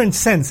different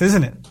sense,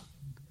 isn't it?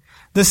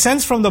 The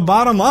sense from the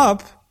bottom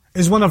up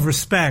is one of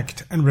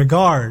respect and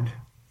regard,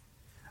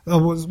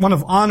 one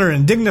of honor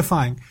and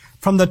dignifying.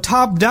 From the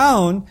top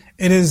down,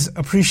 it is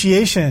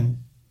appreciation.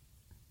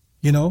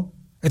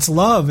 It's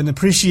love and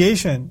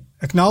appreciation,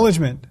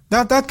 acknowledgement,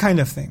 that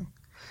kind of thing.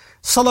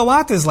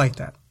 Salawat is like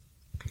that.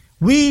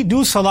 We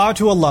do salah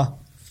to Allah.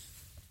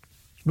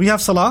 We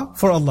have salah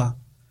for Allah.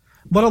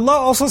 But Allah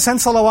also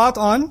sends salawat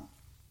on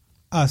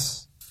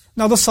us.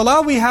 Now the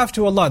salah we have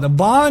to Allah, the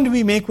bond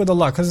we make with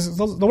Allah, because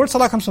the word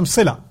salah comes from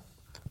sila,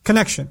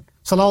 connection.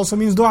 Salah also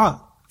means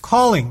dua,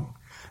 calling.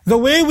 The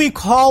way we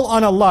call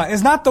on Allah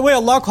is not the way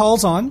Allah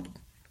calls on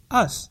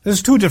us.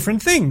 There's two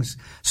different things.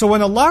 So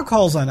when Allah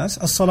calls on us,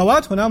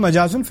 as-salawat huna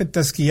majazun fi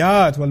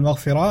at-tazkiyat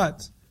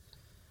wal-maghfirat.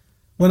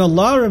 When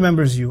Allah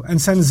remembers you and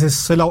sends His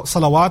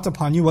salawat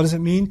upon you, what does it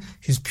mean?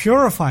 He's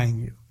purifying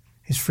you.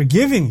 He's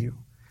forgiving you.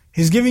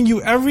 He's giving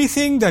you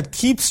everything that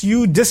keeps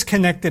you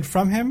disconnected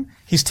from Him.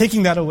 He's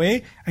taking that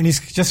away and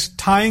He's just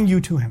tying you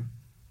to Him.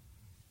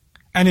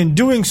 And in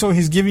doing so,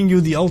 He's giving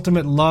you the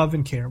ultimate love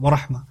and care.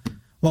 وَرَحْمَةً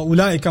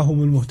وَأُولَٰئِكَ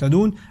هُمُ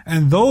الْمُهْتَدُونَ.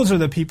 And those are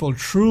the people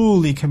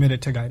truly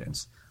committed to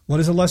guidance. What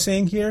is Allah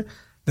saying here?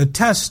 The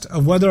test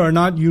of whether or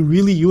not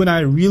you and I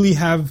really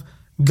have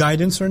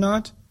guidance or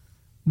not,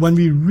 when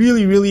we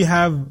really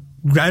have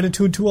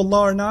gratitude to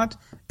Allah or not,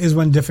 is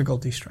when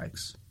difficulty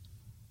strikes.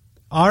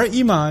 Our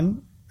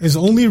iman is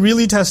only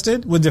really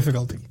tested with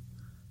difficulty.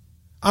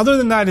 Other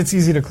than that, it's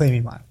easy to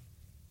claim iman.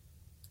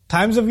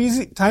 Times of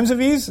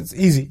ease, it's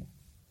easy.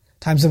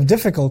 Times of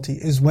difficulty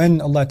is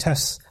when Allah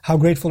tests, how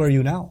grateful are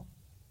you now?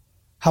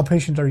 How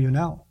patient are you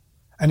now?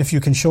 And if you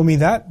can show me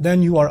that,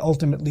 then you are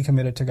ultimately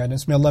committed to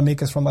guidance. May Allah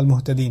make us from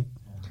al-muhtadeen.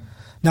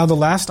 Now the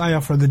last ayah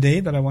for the day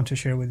that I want to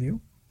share with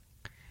you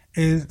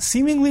is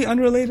seemingly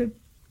unrelated.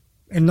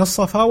 Inna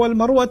as-safa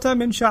wal-marwata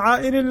min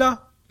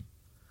sha'airillah.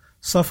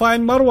 Safa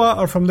and Marwa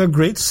are from the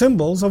great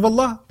symbols of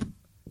Allah.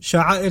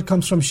 Sha'air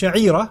comes from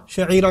sha'ira.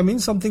 Sha'ira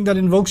means something that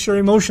invokes your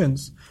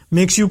emotions,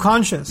 makes you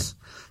conscious.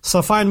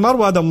 Safa and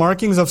Marwa, the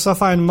markings of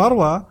Safa and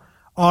Marwa,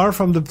 are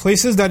from the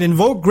places that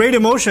invoke great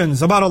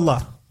emotions about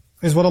Allah,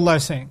 is what Allah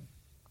is saying.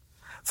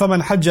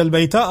 فَمَنْ حَجَّ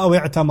الْبَيْتَ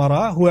أَوْ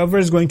اِعْتَمَرَ. Whoever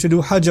is going to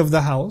do Hajj of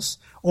the house,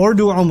 or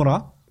do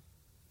Umrah,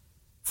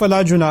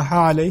 فَلَا جُنَاحَ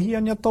عَلَيْهِ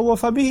أَنْ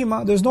يَطَّوَّفَ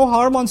بِهِمَا. There's no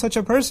harm on such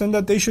a person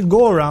that they should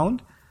go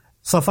around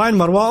Safa and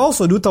Marwa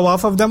also, do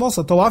tawaf of them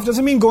also. Tawaf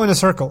doesn't mean go in a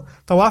circle.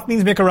 Tawaf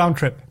means make a round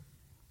trip.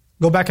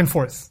 Go back and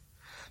forth.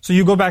 So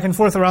you go back and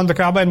forth around the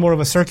Kaaba in more of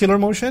a circular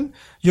motion.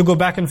 You go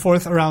back and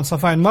forth around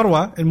Safa and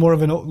Marwa in more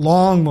of a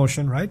long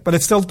motion, right? But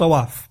it's still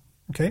tawaf.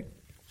 Okay?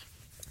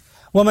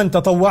 وَمَنْ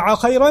تَطَوَّعَ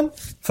خَيْرًا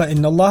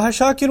فَإِنَّ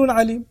اللَّهَ شَاكِرٌ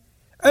عَلِيمٌ.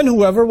 And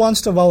whoever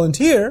wants to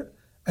volunteer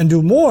and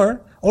do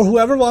more, or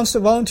whoever wants to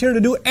volunteer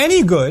to do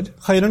any good,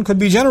 khayran could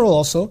be general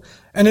also,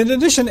 and in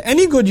addition,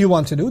 any good you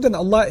want to do, then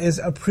Allah is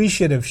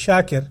appreciative,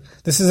 shakir.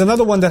 This is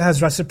another one that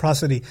has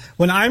reciprocity.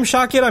 When I'm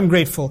shakir, I'm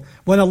grateful.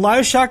 When Allah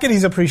is shakir,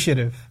 He's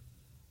appreciative.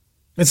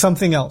 It's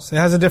something else. It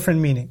has a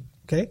different meaning.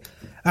 Okay?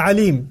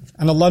 Alim.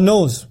 And Allah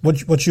knows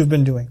what you've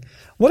been doing.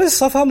 What is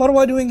Safa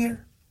Marwa doing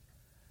here?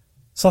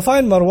 Safa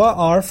and Marwa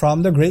are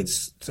from the great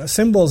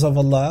symbols of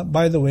Allah.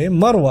 By the way,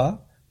 Marwa,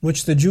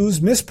 which the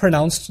Jews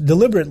mispronounced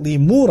deliberately,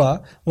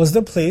 Mura, was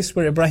the place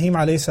where Ibrahim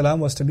a.s.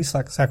 was to be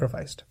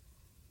sacrificed.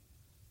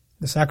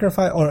 The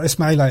sacrifice, or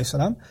Ismail a.s.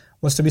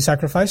 was to be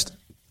sacrificed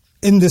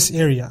in this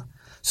area.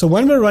 So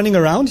when we're running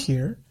around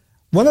here,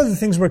 one of the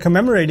things we're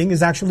commemorating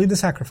is actually the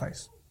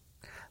sacrifice.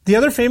 The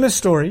other famous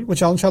story,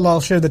 which inshallah I'll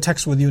share the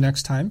text with you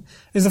next time,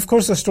 is of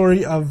course the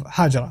story of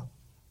Hajra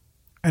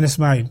and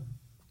Ismail.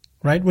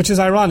 Right? Which is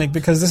ironic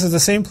because this is the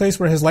same place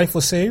where his life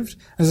was saved,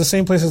 and it's the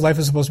same place his life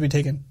is supposed to be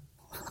taken.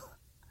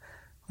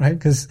 Right?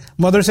 Because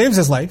mother saves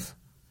his life,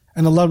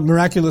 and Allah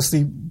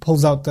miraculously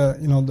pulls out the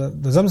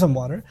Zamzam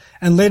water.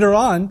 And later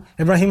on,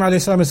 Ibrahim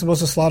a.s. is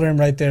supposed to slaughter him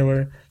right there,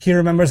 where he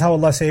remembers how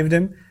Allah saved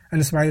him,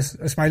 and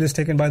Ismail is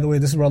taken, by the way,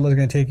 this is where Allah is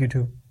going to take you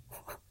to.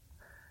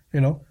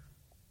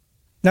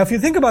 Now if you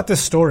think about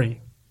this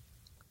story,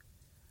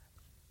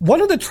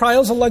 what are the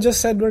trials Allah just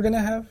said we're going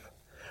to have?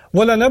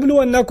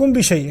 وَلَنَبْلُوَنَّكُمْ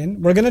بِشَيْءٍ.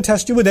 We're going to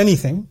test you with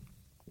anything.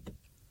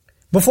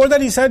 Before that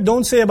He said,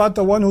 don't say about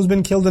the one who's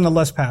been killed in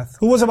Allah's path.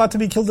 Who was about to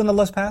be killed in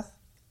Allah's path?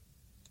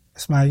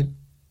 Ismail.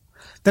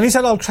 Then He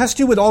said, I'll test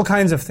you with all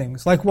kinds of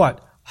things. Like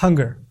what?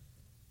 Hunger.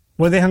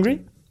 Were they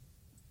hungry?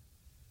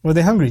 Were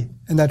they hungry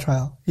in that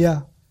trial?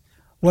 Yeah.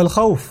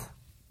 وَالْخَوْفِ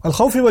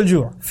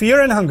وَالْجُوعِ.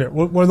 Fear and hunger.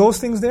 Were those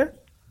things there?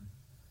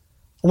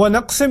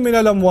 وَنَقْسِم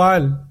مِّنَ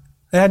الْأَمْوَالِ.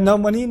 They had no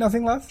money,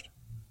 nothing left.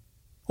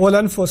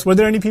 وَالْأَنفُسِ. Were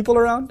there any people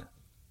around?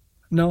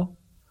 No.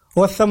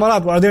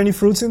 وَالثَّمَرَاتِ. Are there any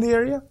fruits in the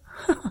area?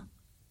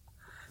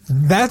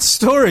 That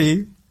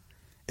story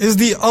is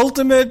the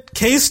ultimate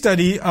case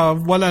study of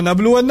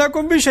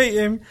وَلَنَبْلُوَنَّكُمْ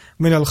بِشَيْءٍ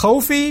مِنَ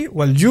الْخَوْفِ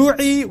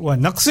وَالْجُوعِ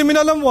وَالنَّقْصِ مِنَ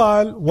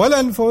الْأَمْوَالِ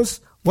وَالْأَنفُسِ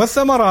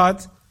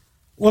وَالثَّمَرَاتِ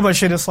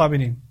وَبَشِّرِ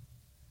الصَّابِرِينَ.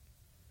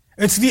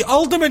 It's the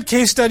ultimate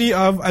case study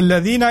of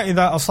الَّذِينَ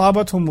إِذَا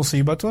أَصَابَتْهُمْ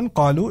مُصِيبَةٌ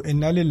قَالُوا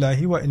إِنَّا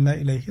لِلَّهِ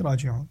وَإِنَّا إِلَيْهِ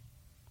رَاجِعُونَ.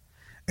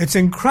 It's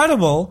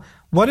incredible.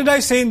 What did I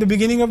say in the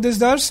beginning of this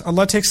dars?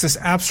 Allah takes this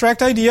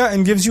abstract idea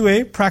and gives you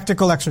a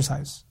practical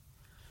exercise.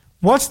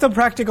 What's the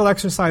practical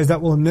exercise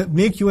that will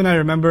make you and I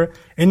remember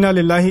Inna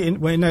lillahi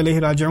wa inna ilayhi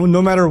raji'un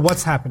no matter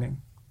what's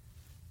happening?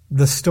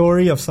 The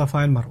story of Safa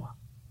and Marwa.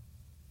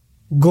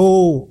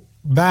 Go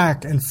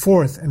back and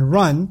forth and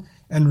run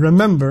and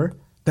remember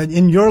that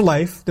in your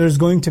life there's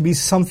going to be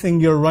something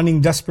you're running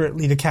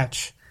desperately to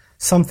catch.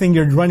 Something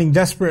you're running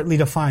desperately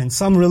to find.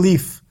 Some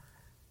relief.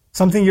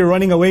 Something you're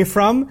running away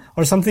from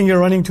or something you're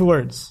running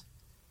towards.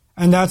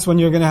 And that's when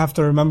you're going to have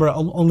to remember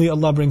only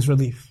Allah brings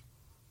relief.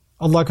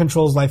 Allah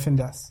controls life and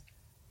death.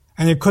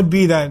 And it could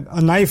be that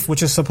a knife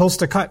which is supposed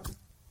to cut,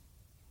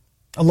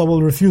 Allah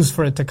will refuse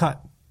for it to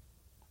cut.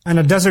 And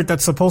a desert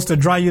that's supposed to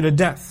dry you to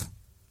death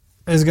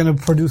is going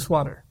to produce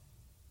water.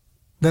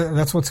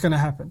 That's what's going to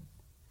happen.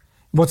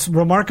 What's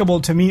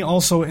remarkable to me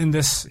also in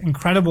this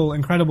incredible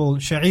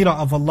sha'ira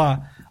of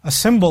Allah, a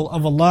symbol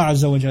of Allah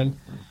Azza wa Jal,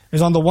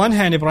 is on the one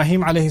hand,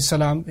 Ibrahim alayhi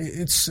salam,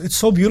 it's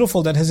so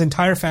beautiful that his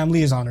entire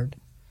family is honored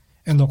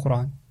in the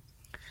Quran.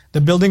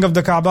 The building of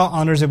the Kaaba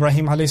honors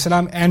Ibrahim alayhi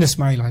salam and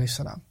Ismail alayhi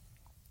salam.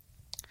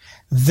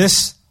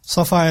 This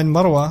Safa and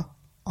Marwa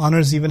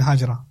honors even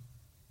Hajra.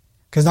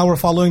 Because now we're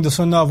following the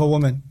sunnah of a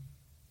woman.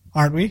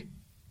 Aren't we?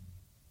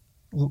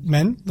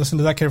 Men, listen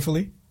to that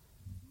carefully.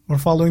 We're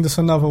following the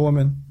sunnah of a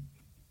woman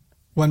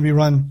when we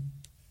run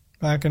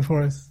back and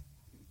forth.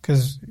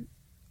 Because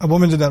a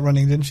woman did that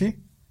running, didn't she?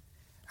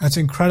 And it's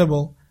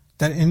incredible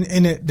that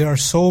in it there are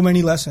so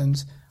many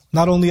lessons.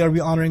 Not only are we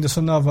honoring the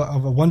sunnah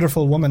of a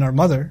wonderful woman, our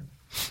mother,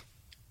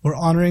 we're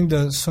honoring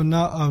the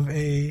sunnah of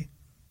an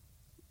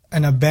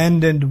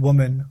abandoned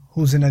woman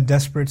who's in a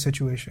desperate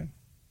situation.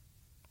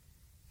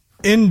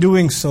 In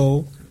doing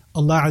so,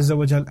 Allah Azza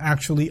wa Jal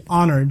actually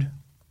honored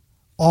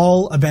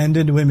all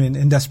abandoned women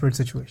in desperate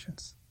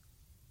situations.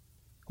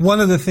 One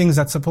of the things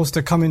that's supposed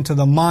to come into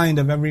the mind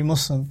of every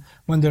Muslim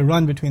when they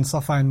run between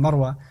Safa and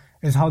Marwa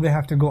is how they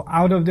have to go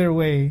out of their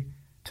way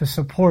to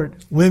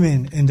support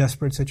women in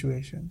desperate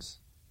situations,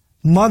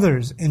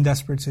 mothers in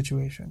desperate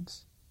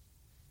situations,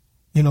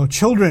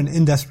 children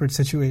in desperate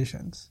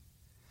situations.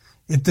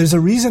 If there's a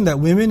reason that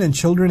women and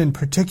children in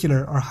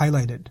particular are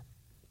highlighted.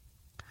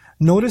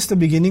 Notice the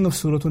beginning of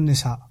Surat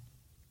Al-Nisa.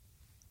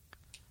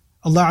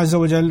 Allah Azza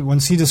wa Jal,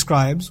 once He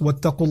describes,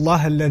 وَاتَّقُوا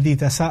اللَّهَ الَّذِي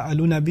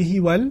تَسَاءَلُونَ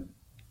بِهِ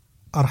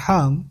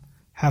وَالْأَرْحَامِ,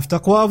 have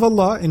taqwa of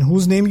Allah, in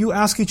whose name you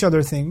ask each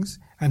other things,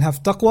 and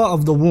have taqwa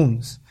of the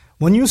wombs.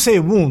 When you say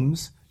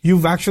wombs,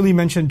 you've actually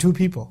mentioned two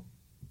people.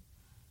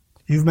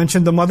 You've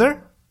mentioned the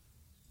mother,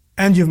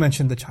 and you've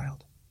mentioned the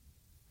child.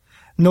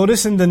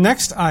 Notice in the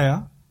next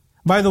ayah,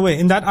 by the way,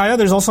 in that ayah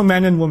there's also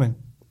man and woman,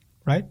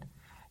 right?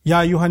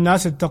 يَا أَيُّهَا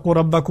النَّاسِ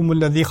اتَّقُوا رَبَّكُمُ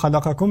الَّذِي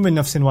خَلَقَكُم مِّن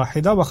نَفْسٍ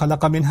وَاحِدَةٍ وَخَلَقَ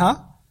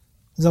مِنْهَا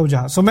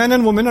زَوْجَهَا. So man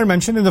and woman are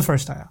mentioned in the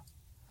first ayah.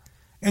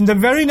 In the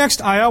very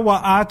next ayah,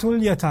 وَآتُوا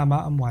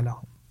الْيَتَامَى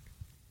أَمْوَالَهُمْ.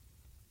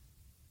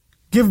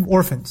 Give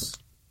orphans.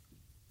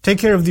 Take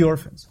care of the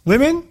orphans.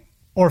 Women,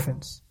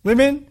 orphans.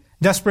 Women,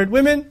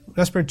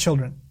 desperate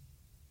children.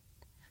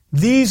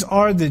 These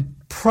are the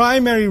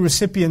primary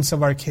recipients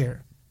of our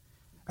care.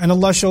 And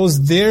Allah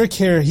shows their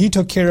care, He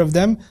took care of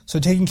them, so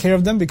taking care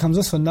of them becomes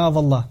a sunnah of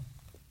Allah.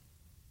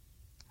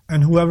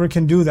 And whoever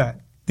can do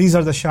that, these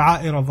are the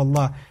sha'air of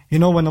Allah. You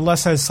know when Allah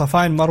says Safa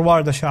and Marwa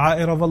are the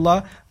sha'air of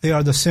Allah, they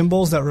are the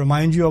symbols that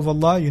remind you of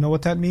Allah. You know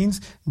what that means?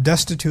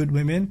 Destitute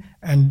women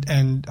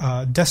and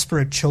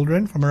desperate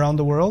children from around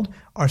the world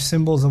are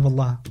symbols of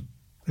Allah.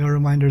 They are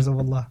reminders of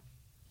Allah.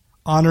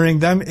 Honoring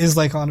them is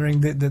like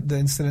honoring the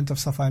incident of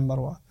Safa and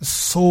Marwa. It's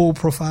so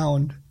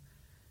profound.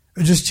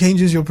 It just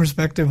changes your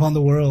perspective on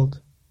the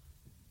world.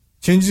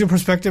 Changes your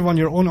perspective on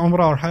your own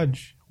Umrah or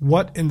Hajj.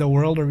 What in the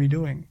world are we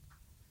doing?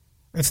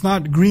 It's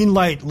not green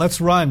light, let's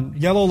run.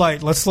 Yellow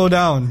light, let's slow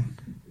down.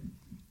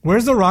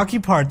 Where's the rocky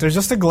part? There's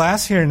just a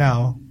glass here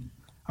now.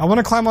 I want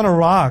to climb on a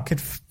rock. It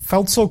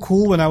felt so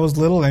cool when I was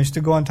little. I used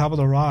to go on top of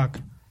the rock.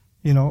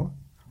 You know,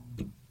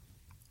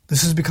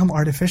 this has become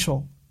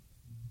artificial.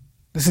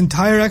 This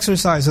entire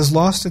exercise has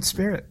lost its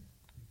spirit.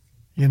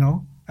 You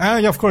know?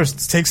 Yeah, of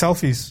course, take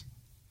selfies.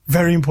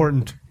 Very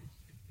important.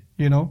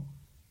 You know?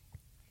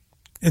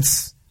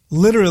 It's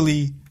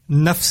literally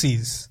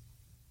nafsis.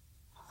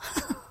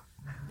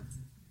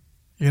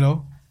 You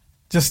know?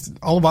 Just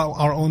all about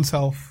our own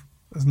self.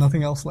 There's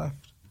nothing else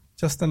left.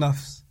 Just the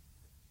nafs.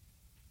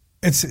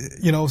 It's,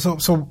 you know,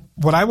 so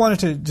what I wanted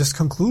to just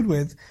conclude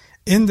with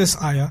in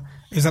this ayah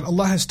is that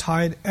Allah has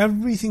tied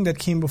everything that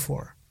came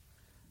before.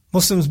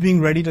 Muslims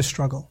being ready to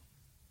struggle.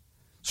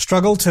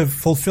 Struggle to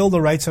fulfill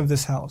the rights of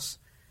this house.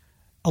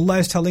 Allah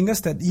is telling us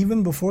that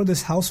even before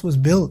this house was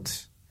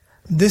built,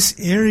 this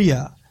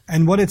area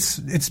and what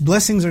its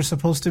blessings are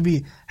supposed to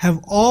be have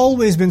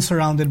always been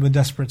surrounded with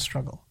desperate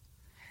struggle.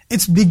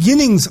 Its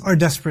beginnings are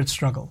desperate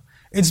struggle.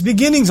 Its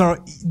beginnings are,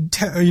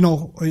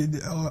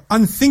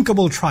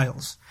 unthinkable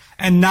trials.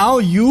 And now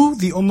you,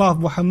 the Ummah of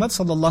Muhammad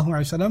sallallahu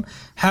alaihi wasallam,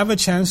 have a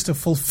chance to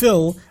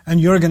fulfill, and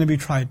you're going to be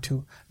tried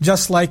too.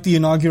 Just like the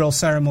inaugural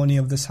ceremony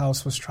of this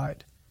house was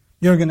tried.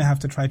 You're going to have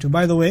to try too.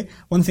 By the way,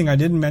 one thing I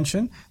didn't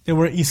mention, there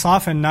were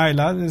Isaf and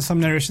Naila. Some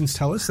narrations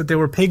tell us that they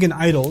were pagan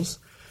idols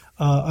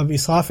of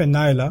Isaf and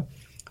Naila.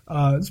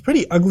 It's a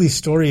pretty ugly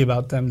story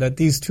about them, that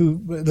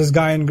this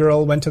guy and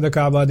girl went to the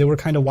Kaaba, they were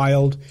kind of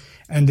wild,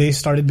 and they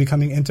started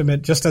becoming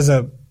intimate just as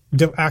a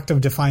act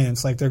of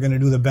defiance, like they're going to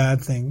do the bad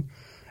thing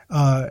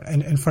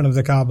in front of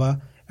the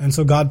Kaaba. And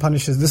so God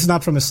punishes, this is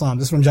not from Islam,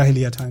 this is from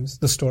Jahiliyyah times,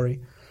 the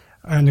story.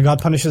 And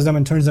God punishes them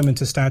and turns them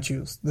into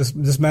statues,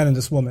 this man and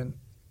this woman,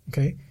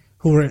 okay,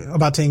 who were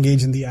about to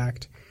engage in the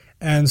act.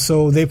 And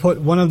so they put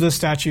one of the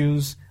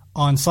statues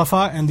on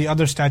Safa and the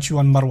other statue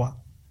on Marwa.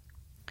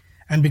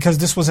 And because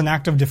this was an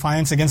act of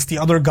defiance against the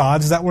other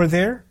gods that were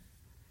there,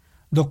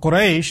 the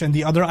Quraysh and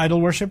the other idol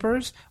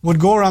worshippers would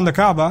go around the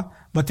Kaaba,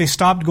 but they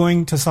stopped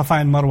going to Safa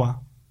and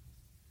Marwa.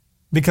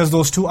 Because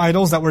those two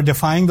idols that were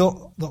defying the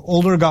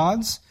older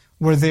gods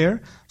were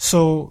there.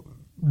 So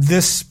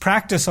this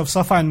practice of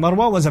Safa and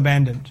Marwa was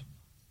abandoned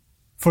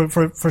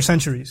for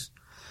centuries.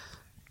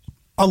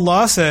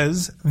 Allah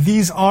says,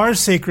 these are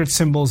sacred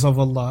symbols of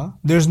Allah.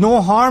 There's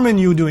no harm in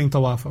you doing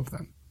tawaf of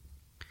them.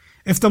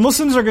 If the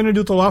Muslims are going to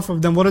do tawaf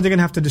of them, what are they going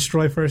to have to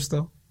destroy first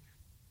though?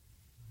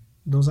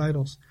 Those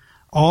idols.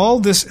 All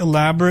this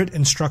elaborate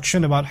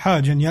instruction about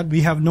Hajj, and yet we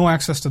have no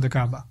access to the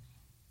Kaaba.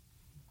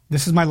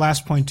 This is my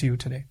last point to you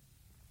today.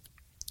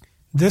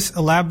 This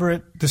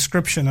elaborate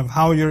description of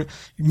how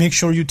make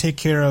sure you take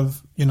care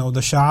of, the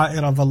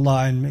sha'air of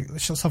Allah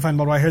and Safa and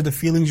Marwa. Here the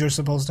feelings you're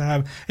supposed to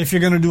have if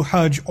you're going to do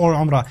Hajj or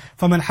Umrah.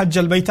 فَمَنْ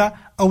حَجَّ الْبَيْتَ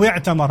أَوْ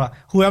اِعْتَمَرَ.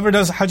 Whoever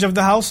does Hajj of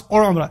the house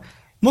or Umrah.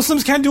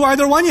 Muslims can't do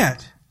either one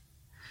yet.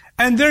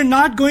 And they're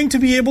not going to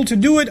be able to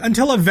do it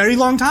until a very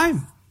long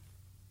time.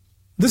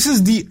 This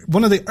is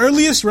one of the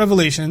earliest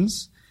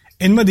revelations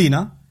in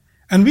Medina.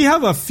 And we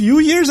have a few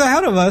years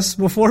ahead of us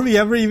before we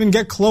ever even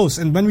get close.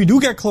 And when we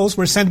do get close,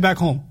 we're sent back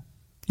home.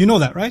 You know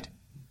that, right?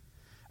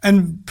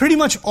 And pretty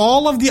much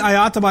all of the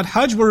ayat about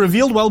Hajj were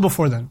revealed well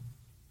before then.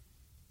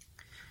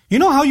 You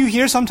know how you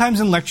hear sometimes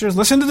in lectures,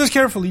 listen to this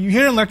carefully, you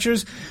hear in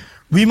lectures,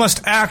 we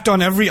must act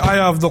on every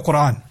ayah of the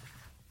Qur'an.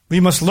 We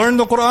must learn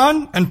the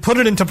Qur'an and put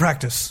it into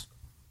practice.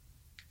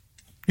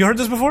 You heard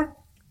this before?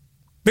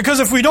 Because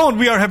if we don't,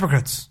 we are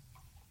hypocrites.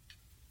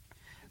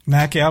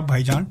 Main kya,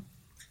 bhaijan?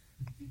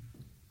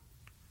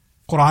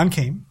 Qur'an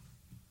came,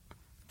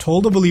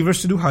 told the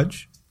believers to do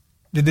Hajj.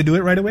 Did they do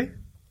it right away?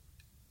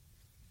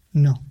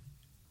 No.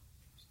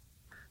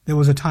 There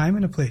was a time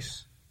and a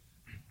place.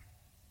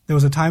 There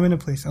was a time and a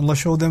place. Allah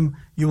showed them,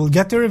 you will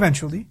get there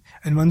eventually,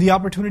 and when the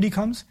opportunity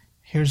comes,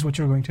 here's what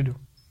you're going to do.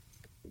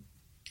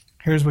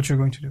 Here's what you're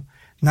going to do.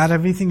 Not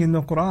everything in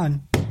the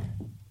Quran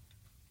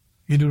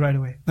you do right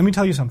away. Let me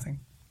tell you something.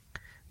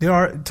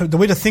 The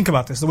way to think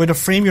about this, the way to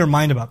frame your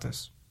mind about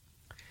this.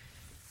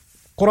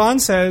 Quran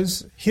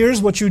says,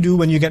 here's what you do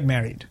when you get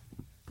married.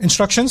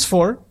 Instructions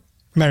for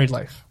married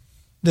life.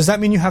 Does that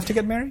mean you have to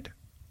get married?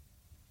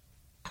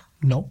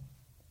 No,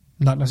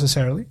 not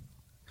necessarily.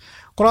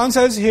 Quran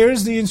says,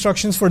 here's the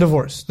instructions for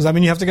divorce. Does that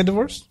mean you have to get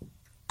divorced?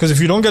 Because if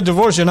you don't get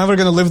divorced, you're never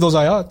going to live those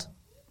ayat.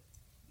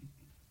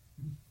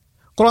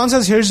 Quran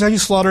says, here's how you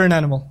slaughter an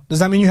animal. Does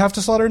that mean you have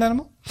to slaughter an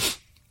animal?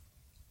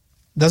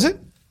 Does it?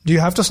 Do you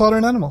have to slaughter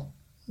an animal?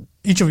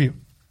 Each of you.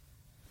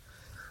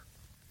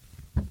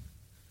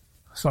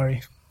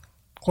 Sorry.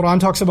 Quran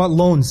talks about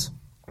loans.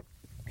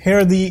 Here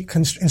are the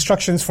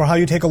instructions for how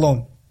you take a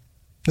loan.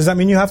 Does that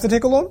mean you have to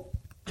take a loan?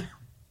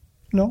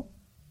 No.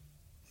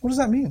 What does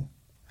that mean?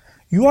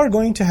 You are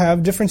going to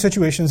have different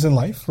situations in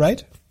life,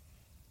 right?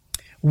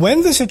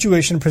 When the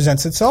situation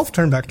presents itself,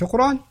 turn back to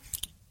Quran.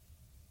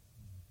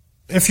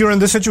 If you're in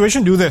this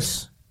situation, do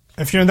this.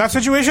 If you're in that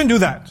situation, do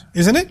that.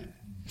 Isn't it?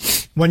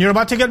 When you're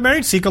about to get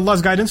married, seek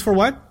Allah's guidance for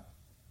what?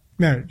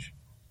 Marriage.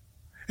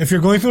 If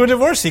you're going through a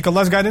divorce, seek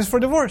Allah's guidance for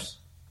divorce.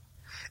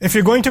 If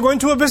you're going to go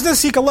into a business,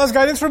 seek Allah's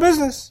guidance for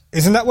business.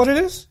 Isn't that what it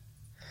is?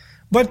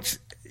 But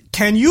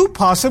can you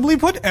possibly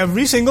put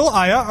every single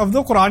ayah of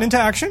the Quran into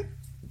action?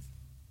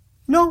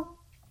 No.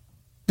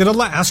 Did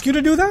Allah ask you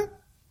to do that?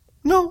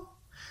 No.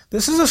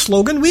 This is a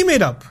slogan we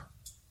made up.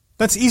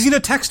 That's easy to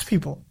text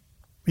people.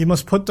 We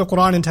must put the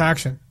Quran into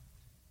action.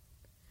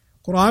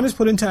 Quran is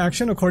put into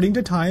action according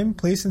to time,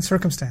 place, and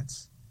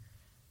circumstance.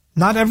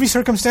 Not every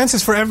circumstance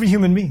is for every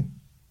human being.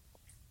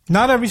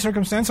 Not every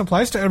circumstance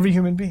applies to every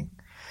human being.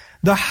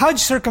 The Hajj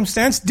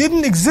circumstance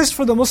didn't exist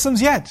for the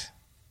Muslims yet.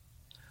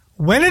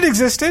 When it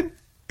existed,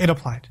 it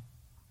applied.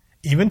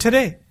 Even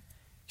today,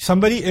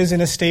 somebody is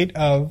in a state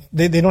of,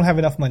 they don't have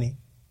enough money.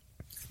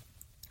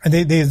 And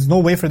there's no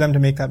way for them to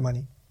make that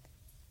money.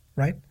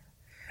 Right?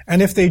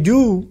 And if they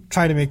do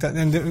try to make that,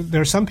 and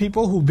there are some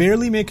people who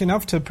barely make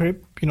enough to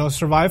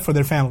survive for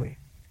their family.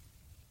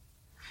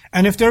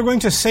 And if they're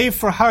going to save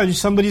for Hajj,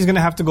 somebody's going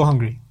to have to go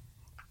hungry.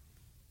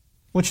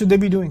 What should they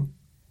be doing?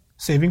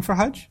 Saving for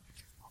Hajj?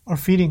 Or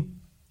feeding?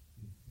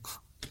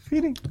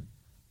 Feeding.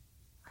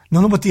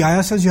 No, but the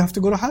ayah says you have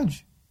to go to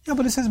Hajj. Yeah,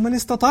 but it says, man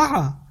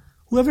istata'a.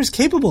 Whoever's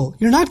capable.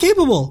 You're not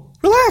capable.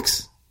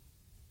 Relax.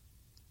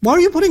 Why are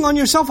you putting on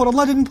yourself what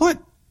Allah didn't put?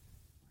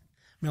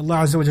 May Allah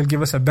Azza wa Jal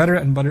give us a better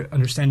and better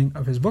understanding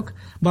of His book.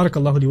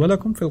 Barakallahu li wa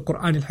lakum fil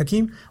Qur'an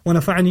al-Hakim wa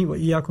nafa'ani wa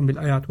iyyakum bil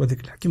ayat wa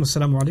dhikr al-Hakim.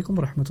 Assalamu alaikum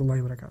wa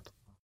rahmatullahi wa barakatuh.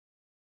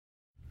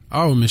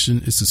 Our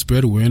mission is to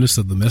spread awareness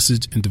of the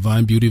message and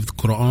divine beauty of the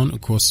Quran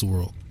across the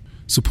world.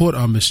 Support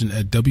our mission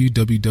at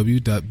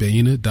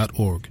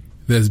www.bayina.org.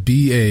 That's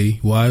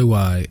BAYYINAH.org.